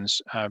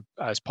nations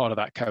as part of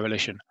that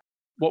coalition.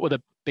 What were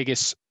the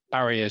biggest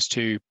barriers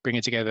to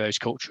bringing together those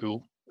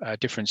cultural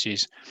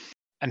differences?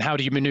 And how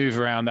do you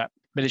maneuver around that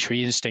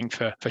military instinct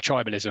for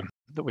tribalism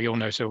that we all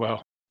know so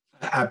well?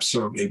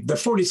 Absolutely. The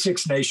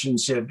 46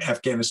 nations in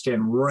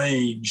Afghanistan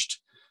ranged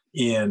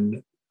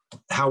in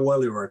how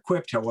well they were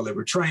equipped, how well they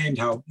were trained,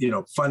 how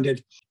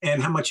funded,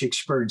 and how much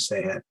experience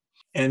they had.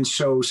 And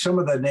so some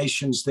of the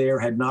nations there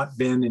had not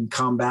been in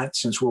combat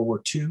since World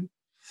War II,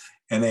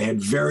 and they had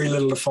very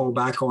little to fall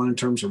back on in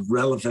terms of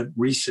relevant,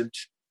 recent,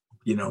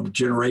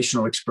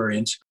 generational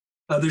experience.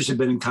 Others had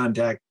been in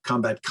combat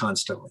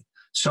constantly.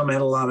 Some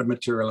had a lot of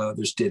material,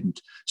 others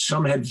didn't.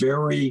 Some had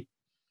very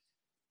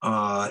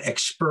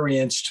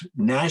experienced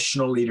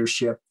national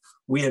leadership.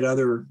 We had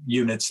other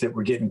units that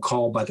were getting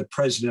called by the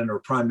president or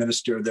prime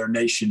minister of their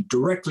nation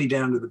directly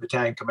down to the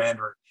battalion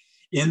commander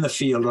in the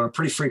field on a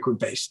pretty frequent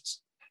basis.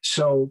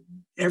 So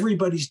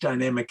everybody's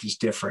dynamic is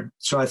different.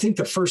 So I think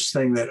the first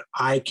thing that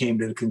I came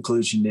to the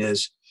conclusion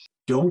is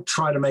don't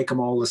try to make them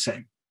all the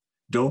same.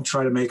 Don't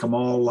try to make them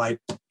all like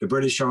the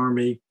British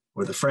Army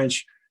or the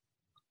French.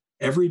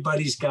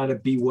 Everybody's got to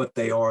be what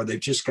they are. They've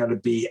just got to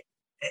be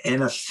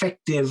an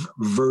effective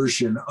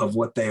version of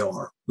what they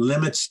are.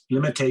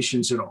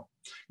 Limitations and all,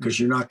 because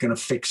you're not going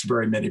to fix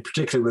very many,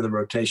 particularly with a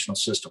rotational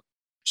system.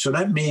 So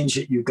that means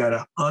that you've got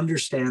to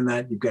understand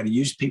that. You've got to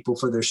use people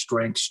for their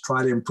strengths,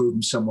 try to improve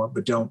them somewhat,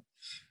 but don't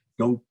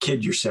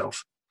kid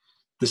yourself.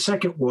 The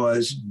second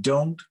was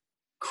don't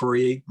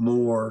create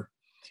more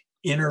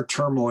inner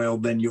turmoil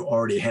than you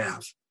already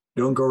have.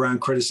 Don't go around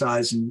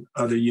criticizing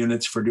other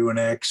units for doing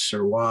X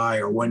or Y,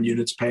 or one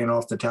unit's paying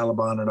off the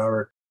Taliban and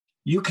other.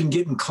 You can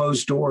get in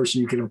closed doors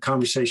and you can have a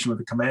conversation with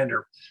the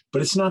commander,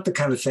 but it's not the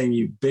kind of thing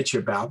you bitch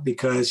about,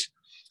 because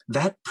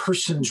that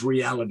person's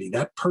reality,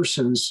 that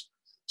person's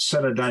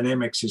set of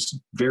dynamics is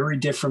very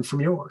different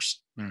from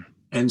yours.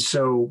 And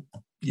so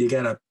you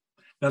gotta,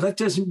 now that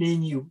doesn't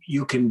mean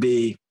you can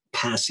be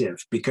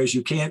passive, because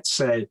you can't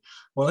say,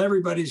 well,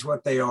 everybody's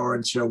what they are,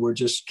 and so we're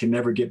just can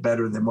never get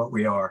better than what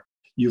we are.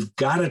 You've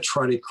got to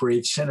try to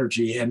create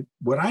synergy. And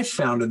what I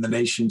found in the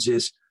nations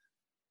is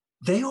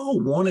they all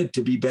wanted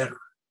to be better.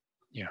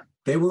 Yeah.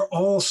 They were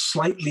all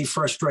slightly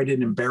frustrated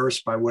and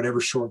embarrassed by whatever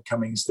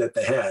shortcomings that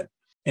they had.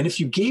 And if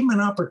you gave them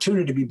an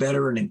opportunity to be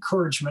better and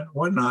encouragement and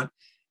whatnot,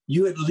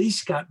 you at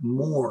least got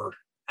more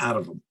out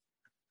of them.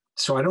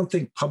 So I don't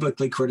think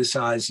publicly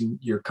criticizing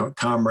your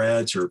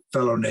comrades or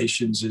fellow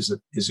nations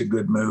is a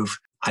good move.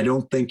 I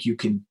don't think you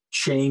can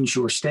change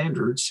your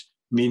standards,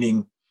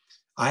 meaning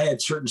I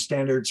had certain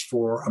standards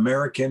for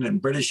American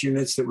and British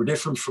units that were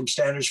different from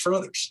standards for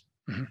others.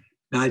 Mm-hmm.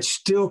 Now, I'd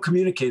still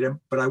communicate them,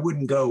 but I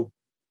wouldn't go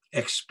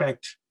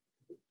expect,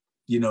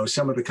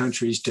 some of the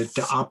countries to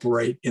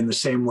operate in the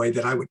same way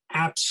that I would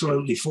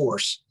absolutely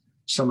force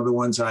some of the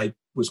ones I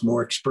was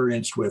more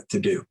experienced with to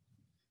do,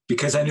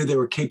 because I knew they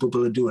were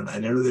capable of doing that. I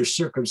knew their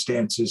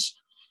circumstances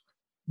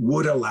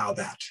would allow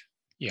that.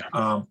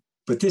 Yeah.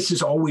 But this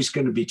is always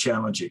going to be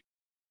challenging.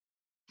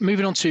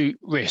 Moving on to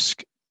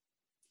risk.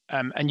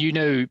 And you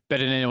know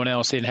better than anyone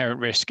else the inherent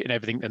risk in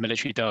everything the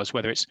military does,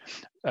 whether it's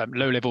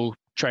low-level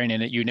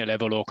training at unit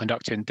level or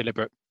conducting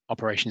deliberate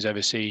operations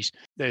overseas.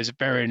 There's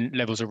varying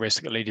levels of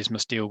risk that leaders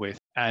must deal with.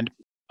 And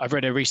I've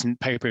read a recent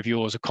paper of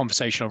yours, A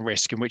Conversation on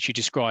Risk, in which you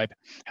describe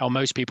how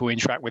most people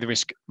interact with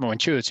risk more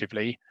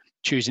intuitively,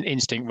 choosing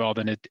instinct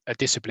rather than a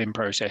discipline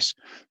process.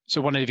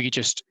 So I wonder if you could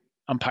just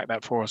unpack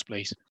that for us,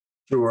 please.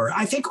 Sure.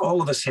 I think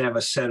all of us have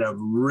a set of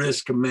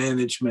risk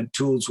management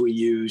tools we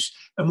use,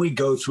 and we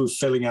go through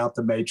filling out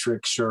the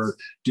matrix or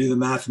do the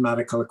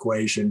mathematical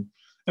equation,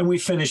 and we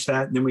finish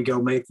that, and then we go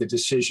make the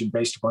decision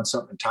based upon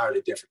something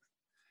entirely different.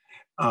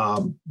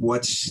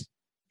 What's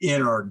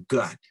in our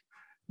gut.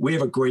 We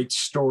have a great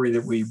story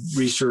that we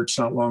researched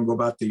not long ago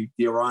about the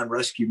Iran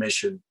rescue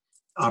mission,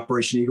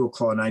 Operation Eagle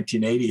Claw in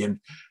 1980, and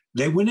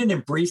they went in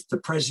and briefed the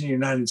President of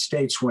the United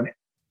States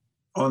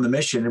on the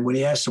mission. And when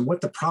he asked them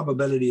what the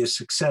probability of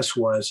success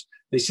was,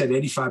 they said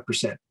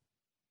 85%.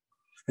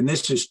 And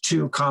this is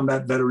two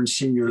combat veteran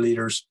senior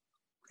leaders,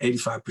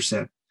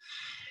 85%.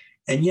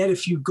 And yet,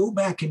 if you go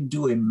back and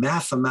do a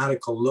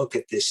mathematical look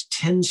at this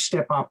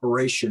 10-step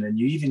operation, and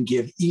you even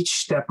give each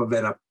step of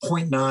it a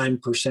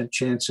 0.9%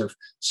 chance of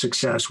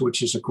success,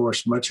 which is, of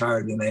course, much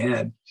higher than they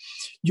had,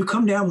 you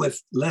come down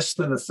with less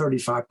than a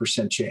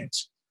 35%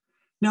 chance.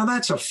 Now,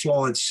 that's a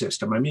flawed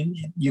system. I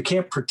mean, you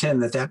can't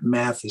pretend that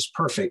math is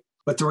perfect.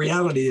 But the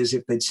reality is,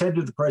 if they'd said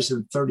to the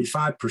president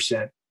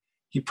 35%,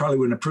 he probably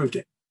wouldn't have approved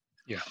it.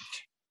 Yeah.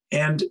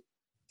 And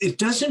it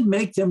doesn't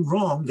make them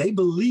wrong. They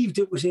believed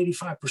it was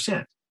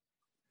 85%.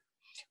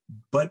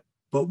 But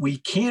we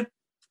can't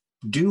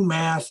do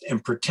math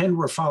and pretend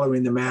we're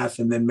following the math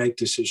and then make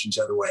decisions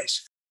other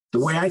ways. The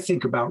way I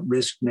think about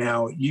risk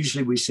now,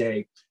 usually we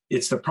say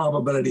it's the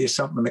probability of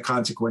something and the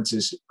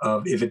consequences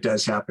of if it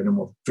does happen, and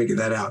we'll figure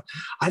that out.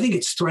 I think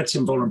it's threats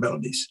and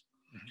vulnerabilities.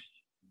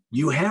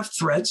 You have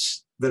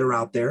threats that are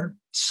out there.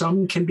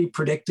 Some can be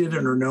predicted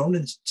and are known,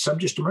 and some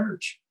just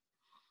emerge.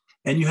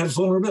 And you have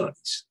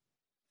vulnerabilities,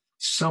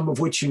 some of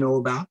which you know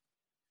about.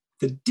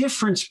 The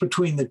difference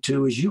between the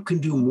two is you can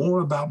do more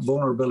about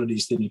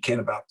vulnerabilities than you can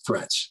about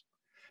threats.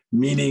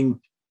 Meaning,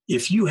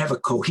 if you have a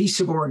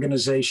cohesive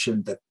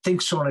organization that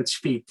thinks on its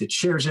feet, that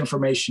shares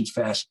information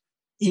fast,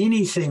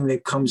 anything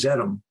that comes at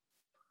them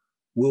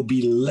will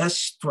be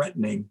less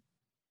threatening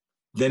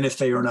than if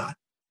they are not.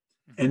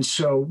 And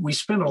so we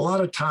spend a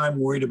lot of time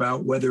worried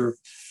about whether,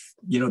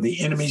 the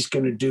enemy's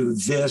going to do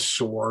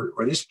this or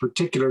this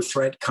particular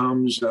threat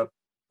comes, a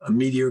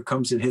meteor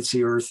comes and hits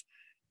the earth,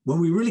 when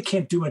we really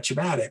can't do much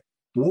about it.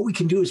 What we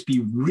can do is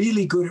be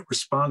really good at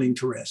responding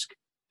to risk,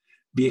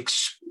 be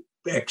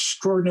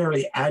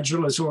extraordinarily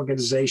agile as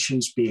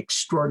organizations, be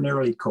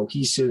extraordinarily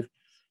cohesive,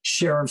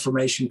 share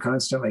information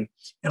constantly.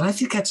 And I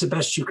think that's the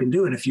best you can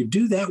do. And if you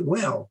do that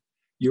well,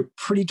 you're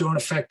pretty darn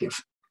effective.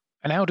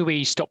 And how do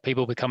we stop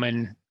people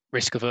becoming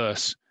risk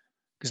averse?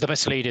 Because the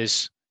best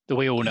leaders that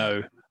we all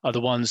know are the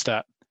ones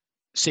that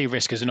see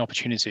risk as an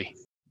opportunity.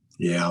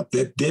 Yeah,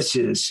 this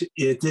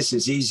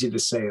is easy to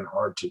say and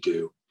hard to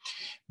do,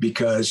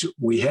 because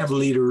we have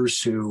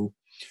leaders who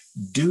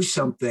do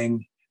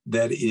something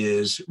that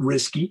is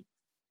risky,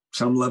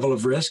 some level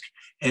of risk,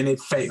 and it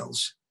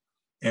fails.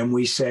 And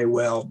we say,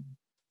 well,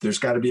 there's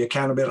got to be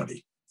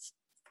accountability.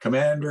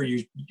 Commander,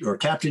 or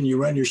captain, you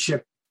run your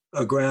ship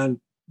aground,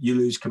 you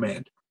lose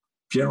command.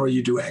 General,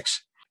 you do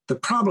X. The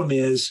problem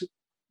is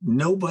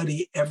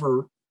nobody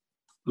ever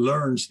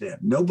learns then.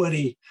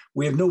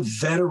 We have no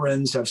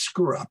veterans of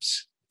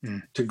screw-ups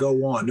to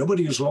go on.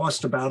 Nobody who's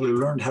lost a battle who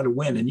learned how to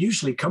win. And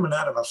usually coming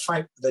out of a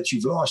fight that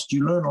you've lost,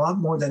 you learn a lot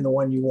more than the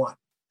one you won.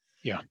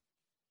 Yeah.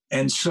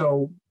 And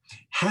so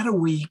how do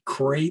we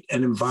create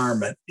an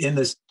environment? In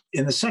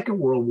the Second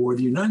World War,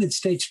 the United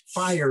States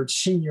fired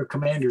senior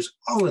commanders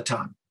all the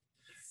time.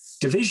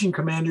 Division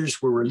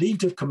commanders were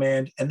relieved of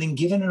command and then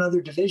given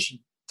another division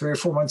 3 or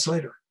 4 months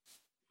later.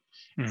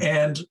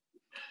 And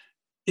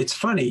it's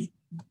funny,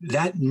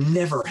 that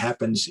never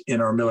happens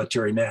in our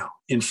military now.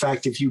 In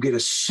fact, if you get a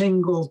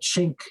single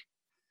chink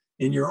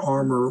in your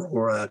armor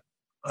or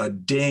a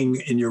ding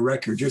in your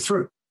record, you're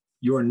through.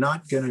 You are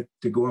not going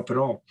to go up at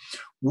all,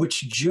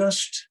 which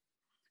just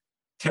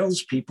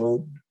tells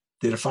people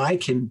that if I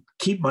can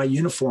keep my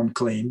uniform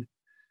clean,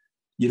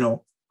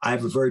 I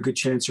have a very good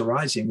chance of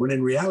rising. When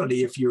in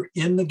reality, if you're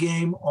in the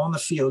game on the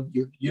field,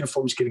 your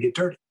uniform's going to get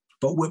dirty.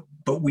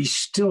 But we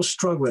still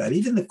struggle with that.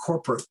 Even the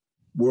corporate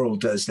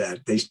world does that.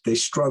 They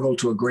struggle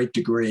to a great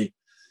degree.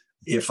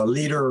 If a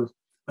leader,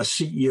 a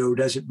CEO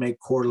doesn't make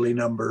quarterly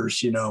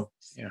numbers,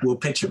 we'll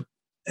pitch them.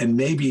 And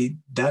maybe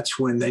that's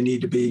when they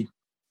need to be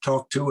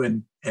talked to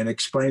and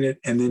explain it,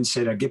 and then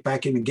say, now get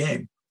back in the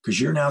game,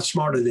 because you're now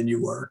smarter than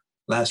you were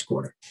last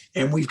quarter.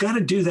 And we've got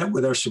to do that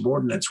with our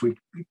subordinates.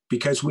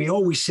 Because we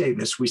always say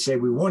this. We say,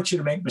 we want you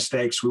to make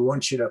mistakes. We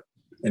want you to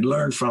and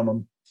learn from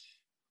them.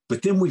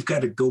 But then we've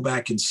got to go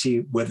back and see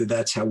whether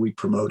that's how we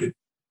promote it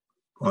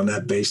on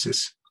that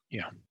basis.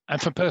 Yeah.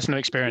 And from personal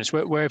experience,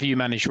 wherever you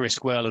manage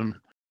risk well, and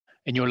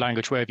in your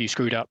language, wherever you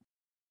screwed up?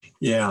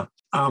 Yeah.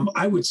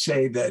 I would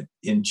say that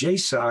in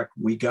JSOC,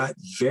 we got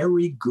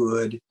very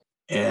good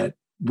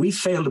we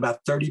failed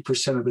about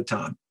 30% of the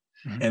time.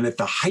 And at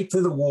the height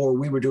of the war,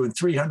 we were doing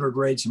 300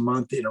 raids a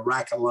month in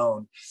Iraq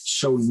alone.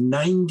 So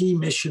 90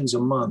 missions a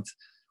month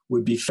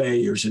would be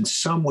failures, and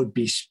some would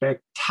be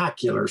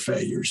spectacular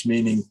failures,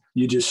 meaning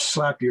you just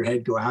slap your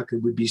head, go, how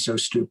could we be so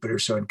stupid or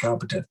so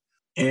incompetent?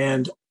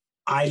 And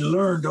I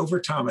learned over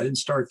time, I didn't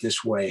start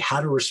this way,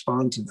 how to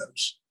respond to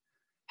those,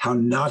 how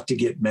not to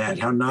get mad,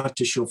 how not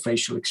to show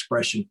facial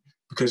expression,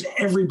 because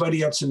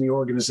everybody else in the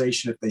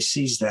organization, if they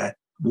sees that,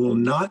 will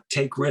not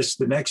take risks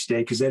the next day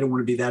because they don't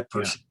want to be that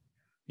person.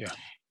 Yeah.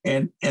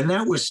 And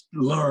that was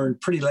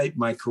learned pretty late in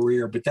my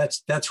career, but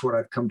that's what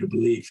I've come to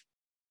believe.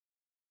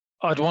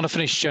 I'd want to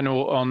finish,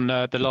 General, on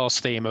the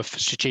last theme of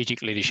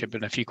strategic leadership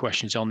and a few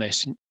questions on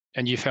this.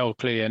 And you've held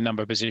clearly a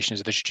number of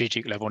positions at the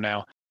strategic level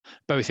now,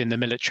 both in the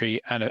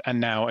military and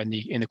now in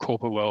the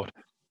corporate world.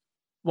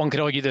 One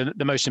could argue that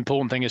the most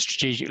important thing as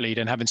strategic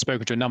leader, and having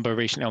spoken to a number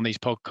recently on these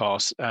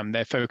podcasts,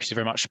 their focus is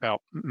very much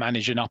about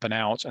managing up and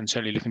out, and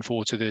certainly looking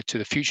forward to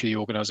the future of the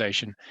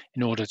organization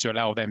in order to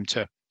allow them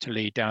to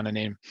lead down and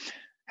in.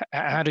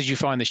 How did you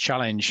find this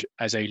challenge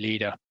as a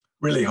leader?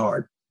 Really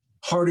hard,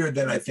 harder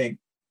than I think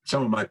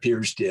some of my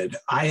peers did.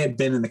 I had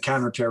been in the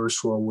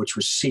counter-terrorist world, which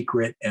was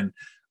secret and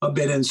a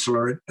bit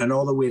insular, and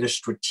although we had a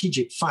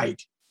strategic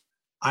fight,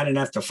 I didn't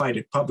have to fight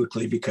it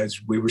publicly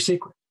because we were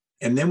secret.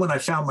 And then when I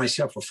found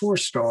myself a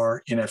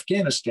 4-star in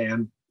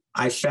Afghanistan,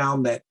 I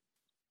found that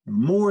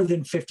more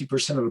than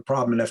 50% of the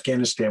problem in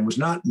Afghanistan was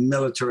not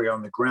military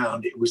on the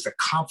ground. It was the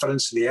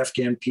confidence of the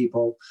Afghan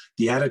people,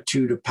 the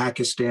attitude of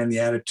Pakistan, the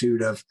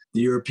attitude of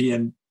the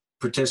European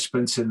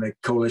participants in the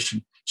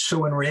coalition.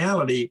 So in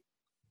reality,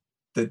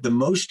 the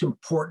most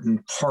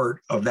important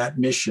part of that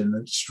mission,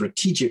 the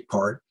strategic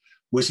part,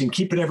 was in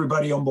keeping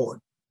everybody on board.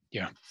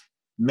 Yeah.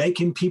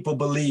 Making people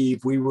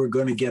believe we were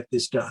going to get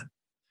this done.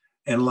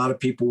 And a lot of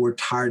people were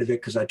tired of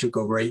it because I took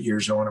over 8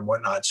 years on and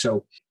whatnot.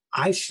 So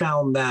I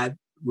found that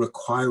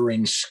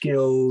requiring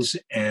skills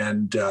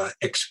and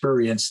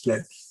experience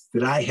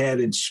that I had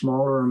in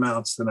smaller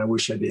amounts than I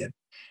wish I did.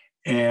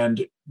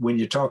 And when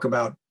you talk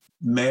about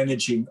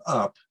managing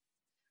up,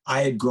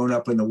 I had grown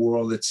up in the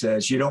world that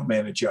says you don't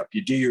manage up.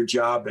 You do your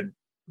job and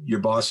your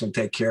boss will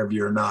take care of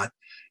you or not.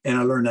 And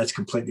I learned that's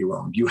completely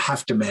wrong. You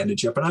have to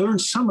manage up. And I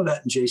learned some of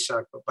that in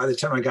JSOC, but by the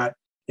time I got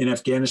in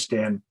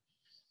Afghanistan,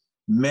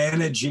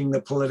 managing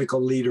the political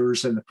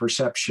leaders and the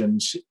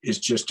perceptions is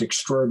just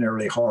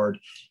extraordinarily hard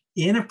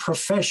in a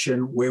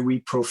profession where we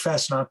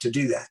profess not to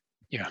do that.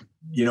 Yeah.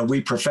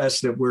 We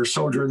profess that we're a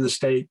soldier in the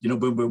state,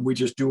 boom, boom, we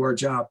just do our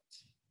job.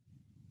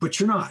 But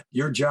you're not.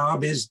 Your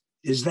job is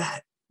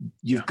that.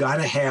 You've got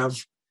to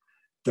have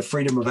the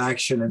freedom of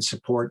action and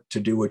support to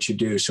do what you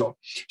do. So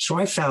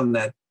I found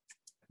that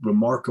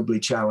remarkably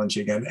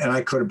challenging, and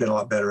I could have been a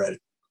lot better at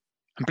it.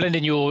 And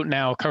blending your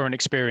now current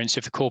experience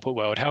of the corporate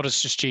world, how does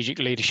strategic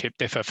leadership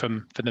differ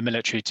from the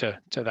military to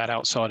that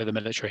outside of the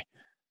military?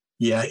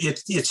 Yeah,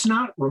 it's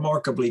not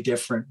remarkably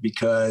different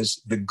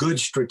because the good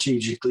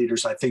strategic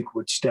leaders, I think,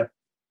 would step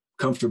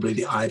comfortably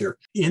to either.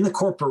 In the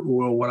corporate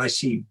world, what I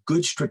see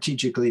good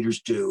strategic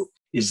leaders do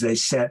is they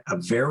set a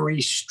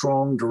very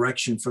strong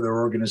direction for their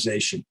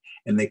organization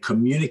and they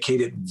communicate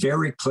it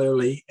very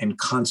clearly and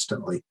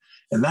constantly.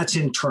 And that's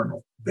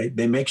internal.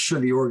 They make sure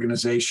the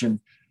organization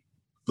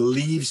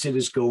believes it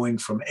is going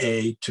from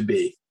A to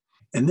B.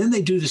 And then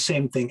they do the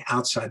same thing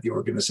outside the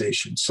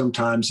organization.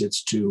 Sometimes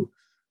it's to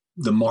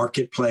the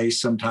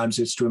marketplace, sometimes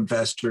it's to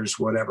investors,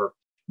 whatever.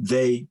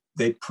 They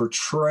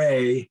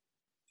portray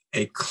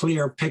a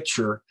clear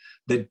picture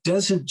that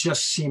doesn't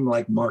just seem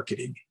like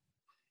marketing.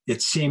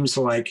 It seems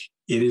like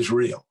it is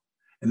real.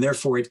 And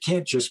therefore, it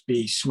can't just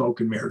be smoke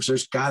and mirrors.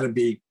 There's got to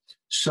be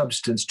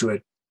substance to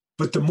it.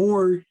 But the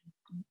more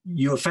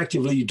you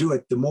effectively do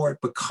it, the more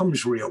it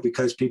becomes real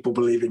because people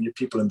believe in you,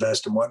 people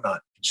invest and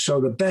whatnot. So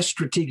the best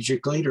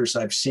strategic leaders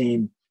I've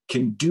seen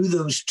can do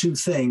those two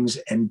things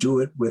and do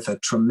it with a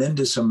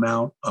tremendous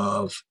amount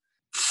of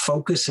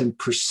focus and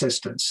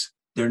persistence.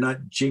 They're not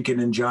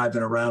jinking and jiving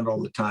around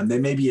all the time. They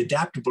may be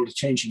adaptable to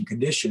changing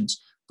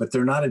conditions, but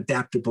they're not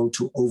adaptable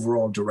to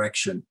overall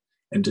direction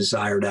and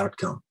desired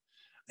outcome.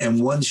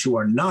 And ones who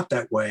are not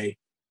that way,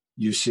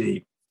 you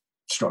see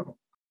struggle.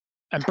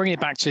 And bring it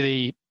back to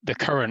the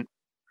current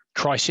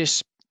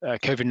crisis,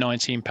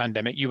 COVID-19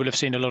 pandemic, you will have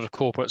seen a lot of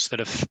corporates that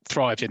have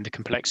thrived in the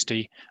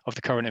complexity of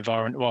the current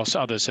environment, whilst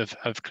others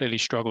have clearly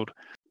struggled.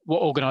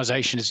 What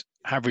organizations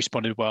have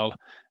responded well,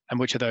 and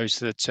which are those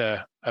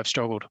that have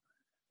struggled?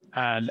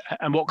 And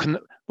what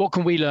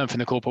can we learn from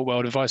the corporate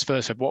world, and vice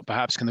versa? What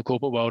perhaps can the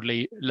corporate world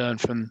learn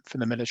from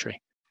the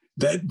military?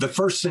 The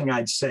first thing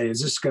I'd say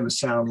is this is going to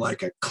sound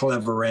like a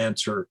clever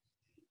answer,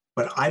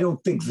 but I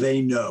don't think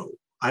they know.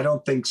 I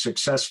don't think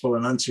successful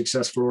and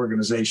unsuccessful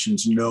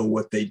organizations know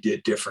what they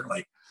did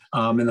differently.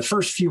 In the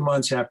first few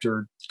months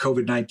after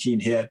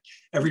COVID-19 hit,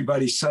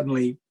 everybody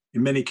suddenly,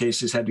 in many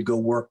cases, had to go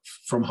work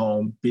from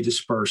home, be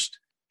dispersed.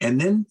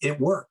 And then it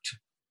worked.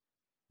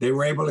 They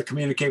were able to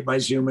communicate by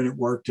Zoom and it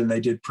worked, and they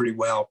did pretty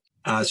well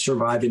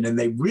surviving. And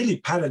they really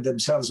patted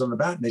themselves on the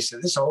back and they said,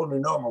 this is a whole new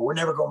normal. We're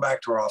never going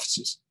back to our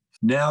offices.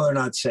 Now they're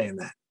not saying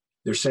that.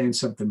 They're saying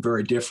something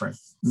very different.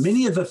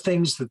 Many of the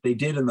things that they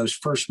did in those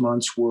first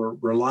months were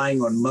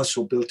relying on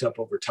muscle built up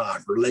over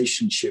time,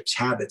 relationships,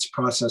 habits,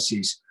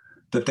 processes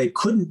that they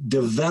couldn't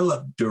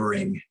develop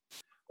during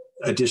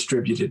a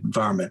distributed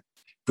environment.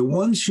 The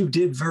ones who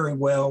did very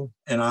well,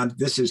 and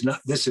this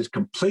is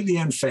completely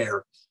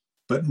unfair,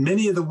 but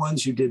many of the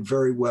ones who did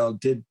very well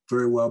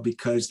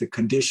because the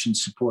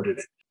conditions supported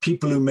it.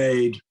 People who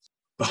made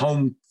the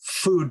home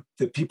food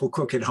that people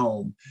cook at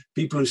home,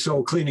 people who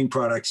sold cleaning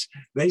products,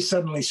 they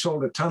suddenly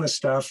sold a ton of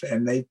stuff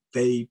and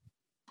they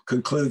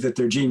conclude that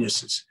they're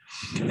geniuses.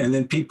 And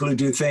then people who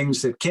do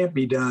things that can't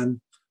be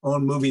done,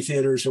 own movie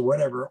theaters or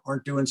whatever,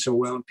 aren't doing so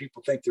well and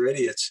people think they're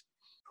idiots.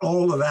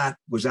 All of that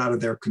was out of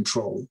their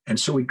control. And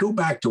so we go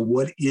back to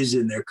what is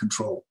in their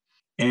control.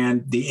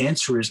 And the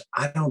answer is,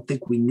 I don't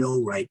think we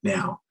know right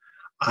now.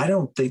 I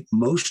don't think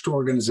most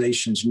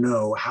organizations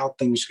know how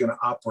things are going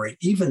to operate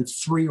even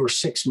 3 or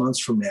 6 months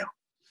from now.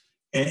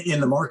 And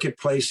in the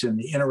marketplace and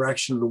the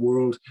interaction of the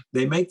world,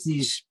 they make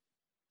these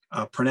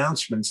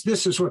pronouncements.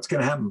 This is what's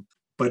going to happen.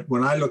 But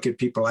when I look at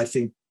people, I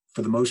think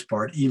for the most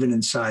part, even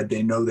inside,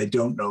 they know they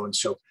don't know. And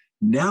so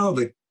now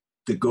the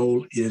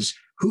goal is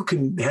who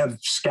can have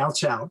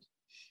scouts out,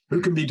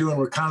 who can be doing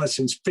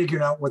reconnaissance,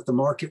 figuring out what the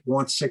market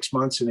wants 6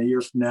 months and a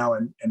year from now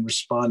and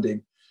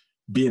responding,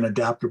 being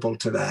adaptable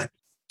to that.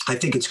 I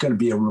think it's going to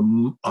be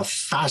a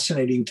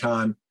fascinating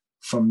time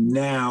from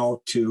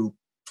now to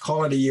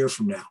call it a year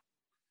from now,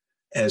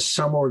 as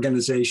some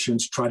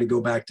organizations try to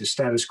go back to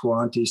status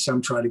quo ante,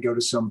 some try to go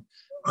to some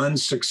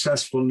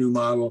unsuccessful new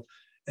model,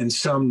 and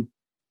some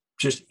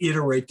just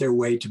iterate their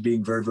way to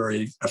being very,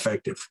 very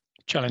effective.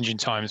 Challenging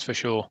times for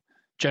sure.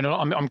 General,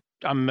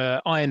 I'm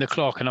eyeing the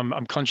clock, and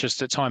I'm conscious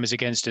that time is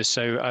against us.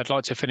 So I'd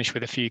like to finish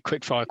with a few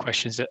quick fire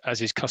questions,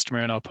 as is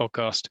customary in our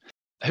podcast.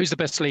 Who's the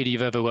best leader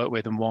you've ever worked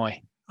with, and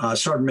why?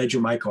 Sergeant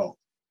Major Michael.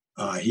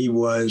 He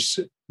was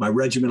my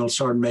regimental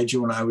sergeant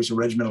major when I was a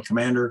regimental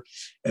commander,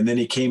 and then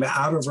he came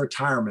out of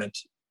retirement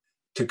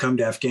to come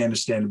to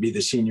Afghanistan to be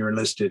the senior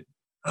enlisted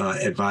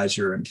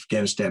advisor in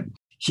Afghanistan.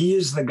 He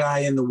is the guy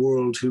in the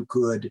world who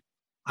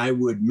I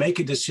would make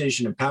a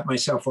decision and pat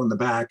myself on the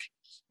back,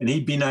 and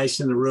he'd be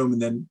nice in the room.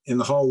 And then in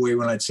the hallway,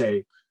 when I'd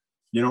say,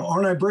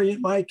 aren't I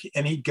brilliant, Mike?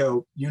 And he'd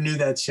go, you knew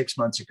that 6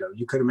 months ago.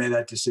 You could have made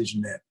that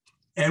decision then.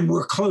 And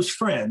we're close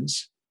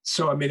friends.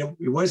 So,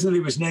 it wasn't that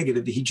he was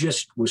negative. He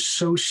just was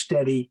so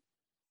steady,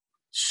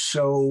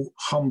 so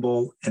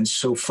humble, and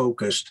so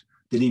focused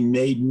that he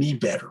made me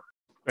better.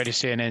 Great to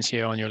see an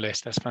NCO on your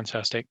list. That's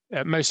fantastic.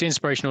 Most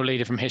inspirational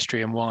leader from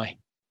history, and why?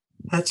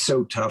 That's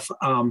so tough.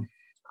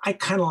 I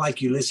kind of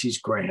like Ulysses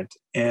Grant.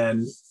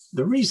 And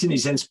the reason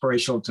he's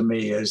inspirational to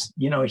me is,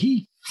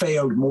 he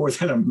failed more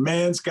than a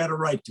man's got a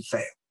right to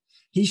fail.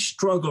 He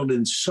struggled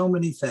in so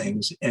many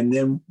things. And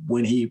then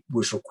when he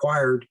was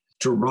required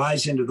to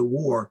rise into the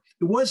war,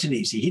 it wasn't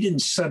easy. He didn't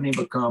suddenly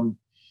become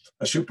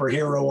a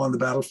superhero on the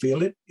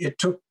battlefield. It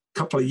took a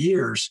couple of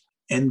years.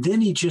 And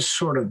then he just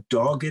sort of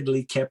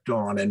doggedly kept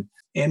on.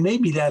 And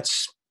maybe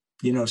that's,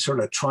 sort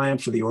of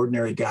triumph for the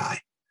ordinary guy.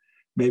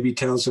 Maybe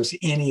tells us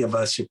any of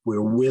us, if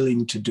we're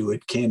willing to do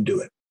it, can do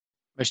it.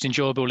 Most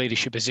enjoyable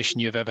leadership position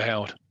you've ever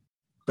held?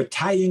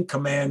 Battalion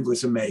command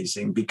was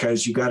amazing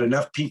because you got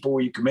enough people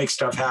where you can make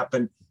stuff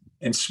happen,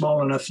 and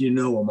small enough you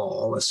know them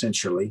all,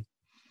 essentially.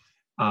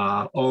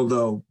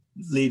 Although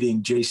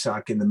leading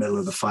JSOC in the middle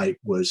of the fight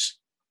was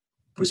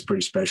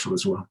pretty special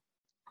as well.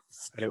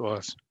 But it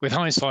was. With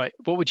hindsight,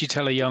 what would you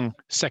tell a young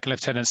Second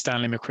Lieutenant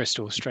Stanley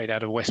McChrystal straight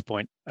out of West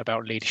Point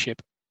about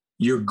leadership?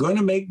 You're going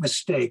to make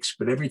mistakes,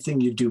 but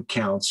everything you do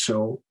counts.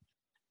 So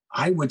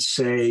I would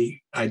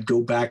say I'd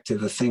go back to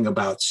the thing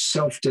about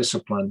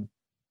self-discipline.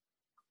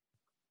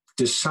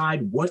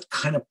 Decide what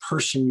kind of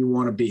person you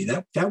want to be.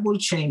 That will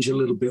change a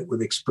little bit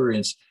with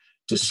experience.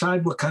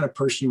 Decide what kind of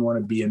person you want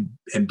to be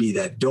and be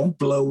that. Don't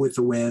blow with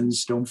the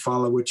winds. Don't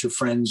follow what your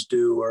friends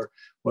do or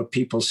what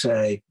people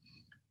say.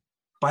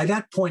 By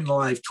that point in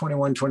life,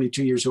 21,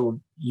 22 years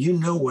old, you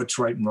know what's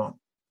right and wrong.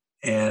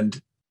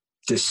 And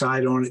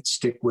decide on it,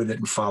 stick with it,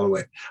 and follow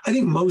it. I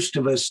think most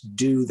of us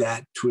do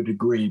that to a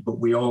degree, but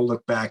we all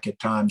look back at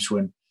times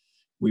when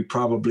we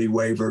probably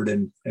wavered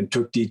and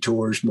took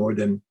detours more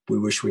than we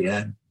wish we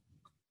had.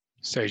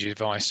 Sage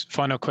advice.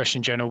 Final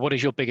question, General. What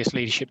is your biggest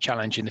leadership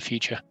challenge in the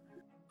future?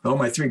 Oh,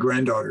 my three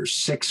granddaughters,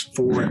 6,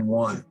 4, and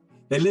 1.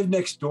 They live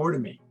next door to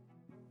me.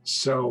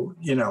 So,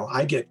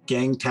 I get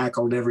gang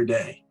tackled every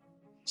day.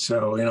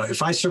 So,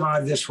 if I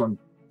survive this one,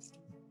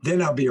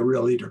 then I'll be a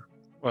real leader.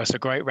 Well, it's a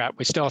great wrap.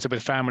 We started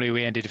with family,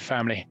 we ended with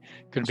family.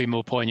 Couldn't be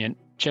more poignant.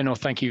 General,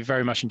 thank you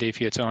very much indeed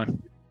for your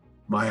time.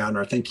 My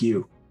honor. Thank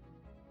you.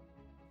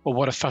 Well,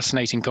 what a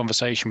fascinating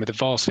conversation with a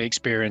vastly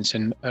experienced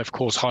and, of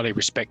course, highly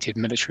respected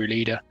military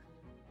leader.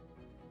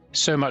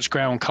 So much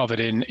ground covered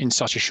in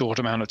such a short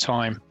amount of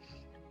time.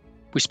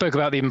 We spoke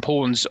about the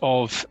importance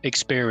of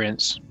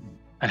experience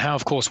and how,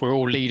 of course, we're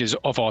all leaders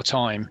of our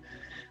time.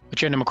 But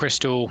General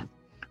McChrystal,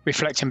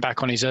 reflecting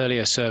back on his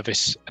earlier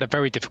service at a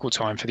very difficult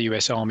time for the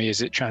US Army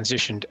as it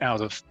transitioned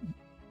out of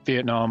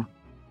Vietnam.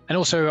 And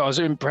also, I was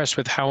impressed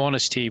with how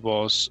honest he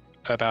was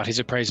about his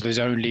appraisal of his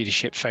own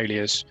leadership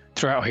failures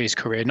throughout his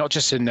career, not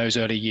just in those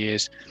early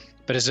years,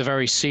 but as a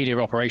very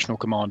senior operational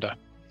commander.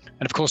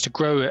 And of course, to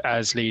grow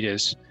as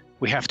leaders,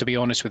 we have to be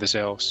honest with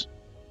ourselves.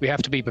 We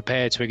have to be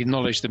prepared to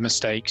acknowledge the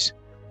mistakes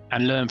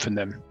and learn from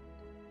them,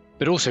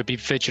 but also be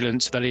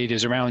vigilant to the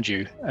leaders around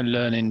you and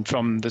learning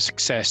from the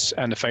success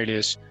and the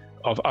failures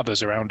of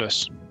others around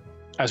us,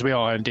 as we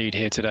are indeed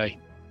here today.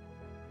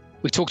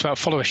 We talked about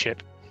followership,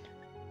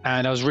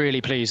 and I was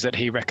really pleased that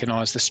he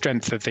recognised the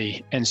strength of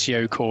the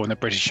NCO Corps and the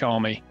British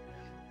Army,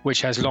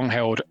 which has long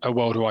held a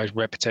worldwide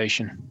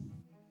reputation.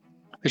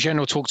 The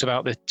General talked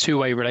about the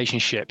two-way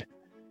relationship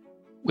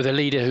with a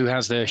leader who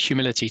has the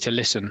humility to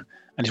listen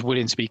and is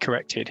willing to be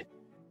corrected,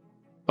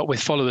 but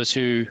with followers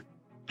who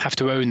have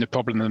to own the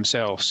problem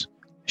themselves,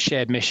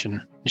 shared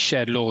mission, and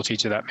shared loyalty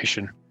to that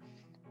mission.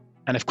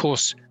 And of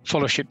course,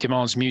 followership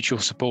demands mutual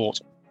support.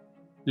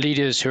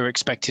 Leaders who are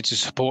expected to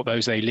support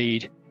those they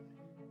lead,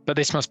 but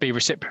this must be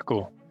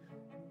reciprocal.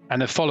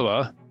 And the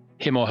follower,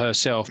 him or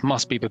herself,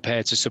 must be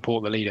prepared to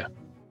support the leader.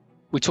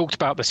 We talked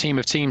about the team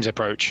of teams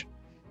approach,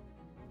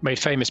 made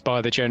famous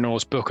by the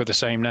General's book of the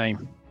same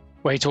name,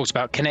 where he talks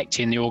about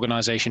connecting the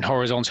organization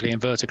horizontally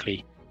and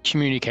vertically,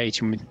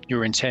 communicating with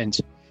your intent,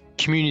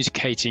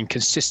 communicating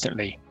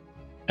consistently,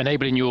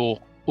 enabling your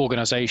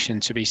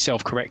organization to be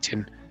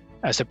self-correcting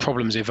as the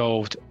problems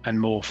evolved and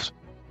morphed.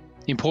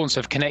 The importance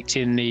of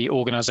connecting the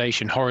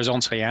organization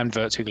horizontally and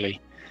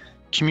vertically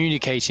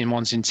communicating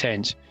one's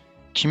intent,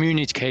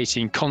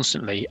 communicating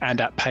constantly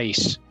and at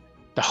pace.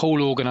 The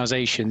whole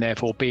organization,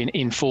 therefore, being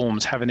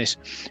informed, having this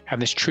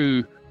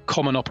true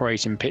common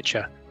operating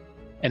picture,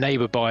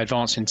 enabled by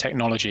advancing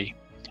technology,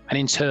 and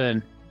in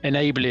turn,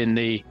 enabling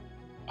the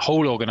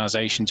whole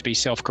organization to be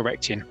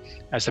self-correcting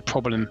as the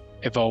problem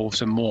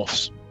evolves and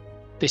morphs.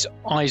 This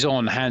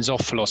eyes-on,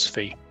 hands-off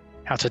philosophy,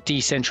 how to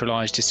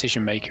decentralize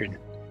decision-making,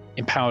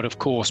 empowered, of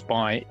course,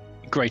 by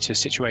greater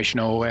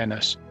situational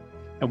awareness,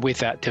 and with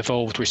that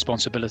devolved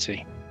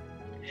responsibility,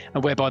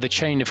 and whereby the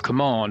chain of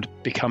command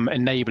become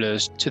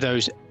enablers to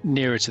those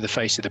nearer to the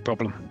face of the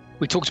problem.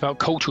 We talked about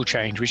cultural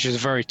change, which is a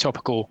very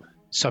topical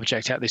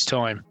subject at this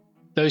time.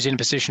 Those in a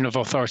position of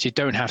authority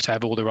don't have to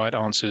have all the right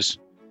answers,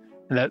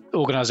 and that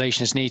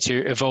organizations need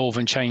to evolve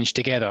and change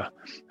together.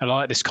 I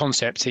like this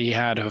concept he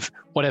had of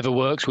whatever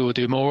works, we will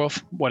do more of,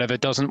 whatever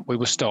doesn't, we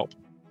will stop.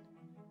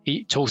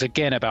 He talks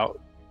again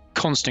about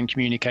constant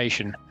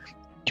communicating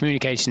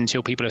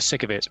until people are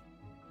sick of it.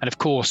 And of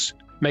course,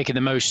 making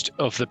the most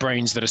of the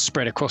brains that are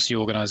spread across the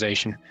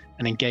organization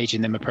and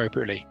engaging them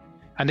appropriately.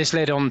 And this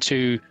led on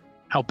to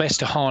how best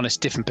to harness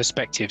different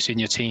perspectives in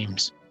your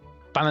teams,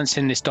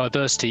 balancing this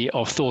diversity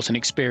of thought and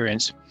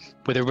experience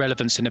with a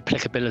relevance and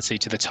applicability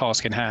to the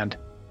task in hand,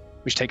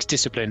 which takes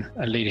discipline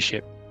and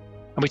leadership.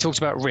 And we talked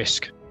about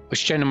risk,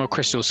 which General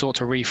McChrystal sought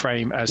to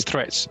reframe as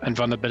threats and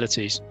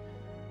vulnerabilities,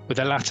 with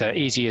the latter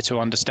easier to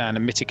understand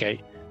and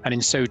mitigate, and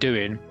in so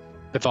doing,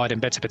 providing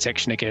better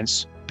protection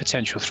against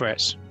potential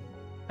threats.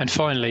 And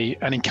finally,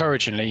 and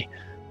encouragingly,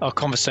 our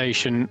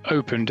conversation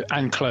opened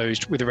and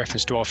closed with a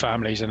reference to our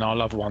families and our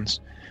loved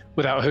ones,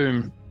 without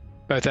whom,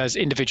 both as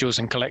individuals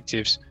and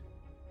collectives,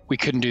 we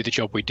couldn't do the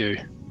job we do.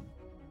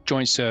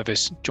 Joint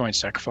service, joint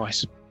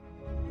sacrifice.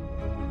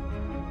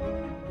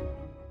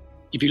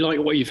 If you like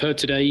what you've heard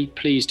today,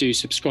 please do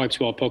subscribe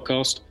to our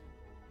podcast,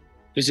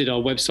 visit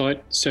our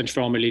website, Centre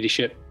for Army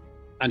Leadership,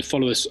 and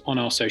follow us on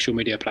our social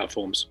media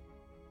platforms,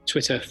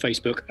 Twitter,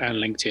 Facebook, and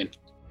LinkedIn.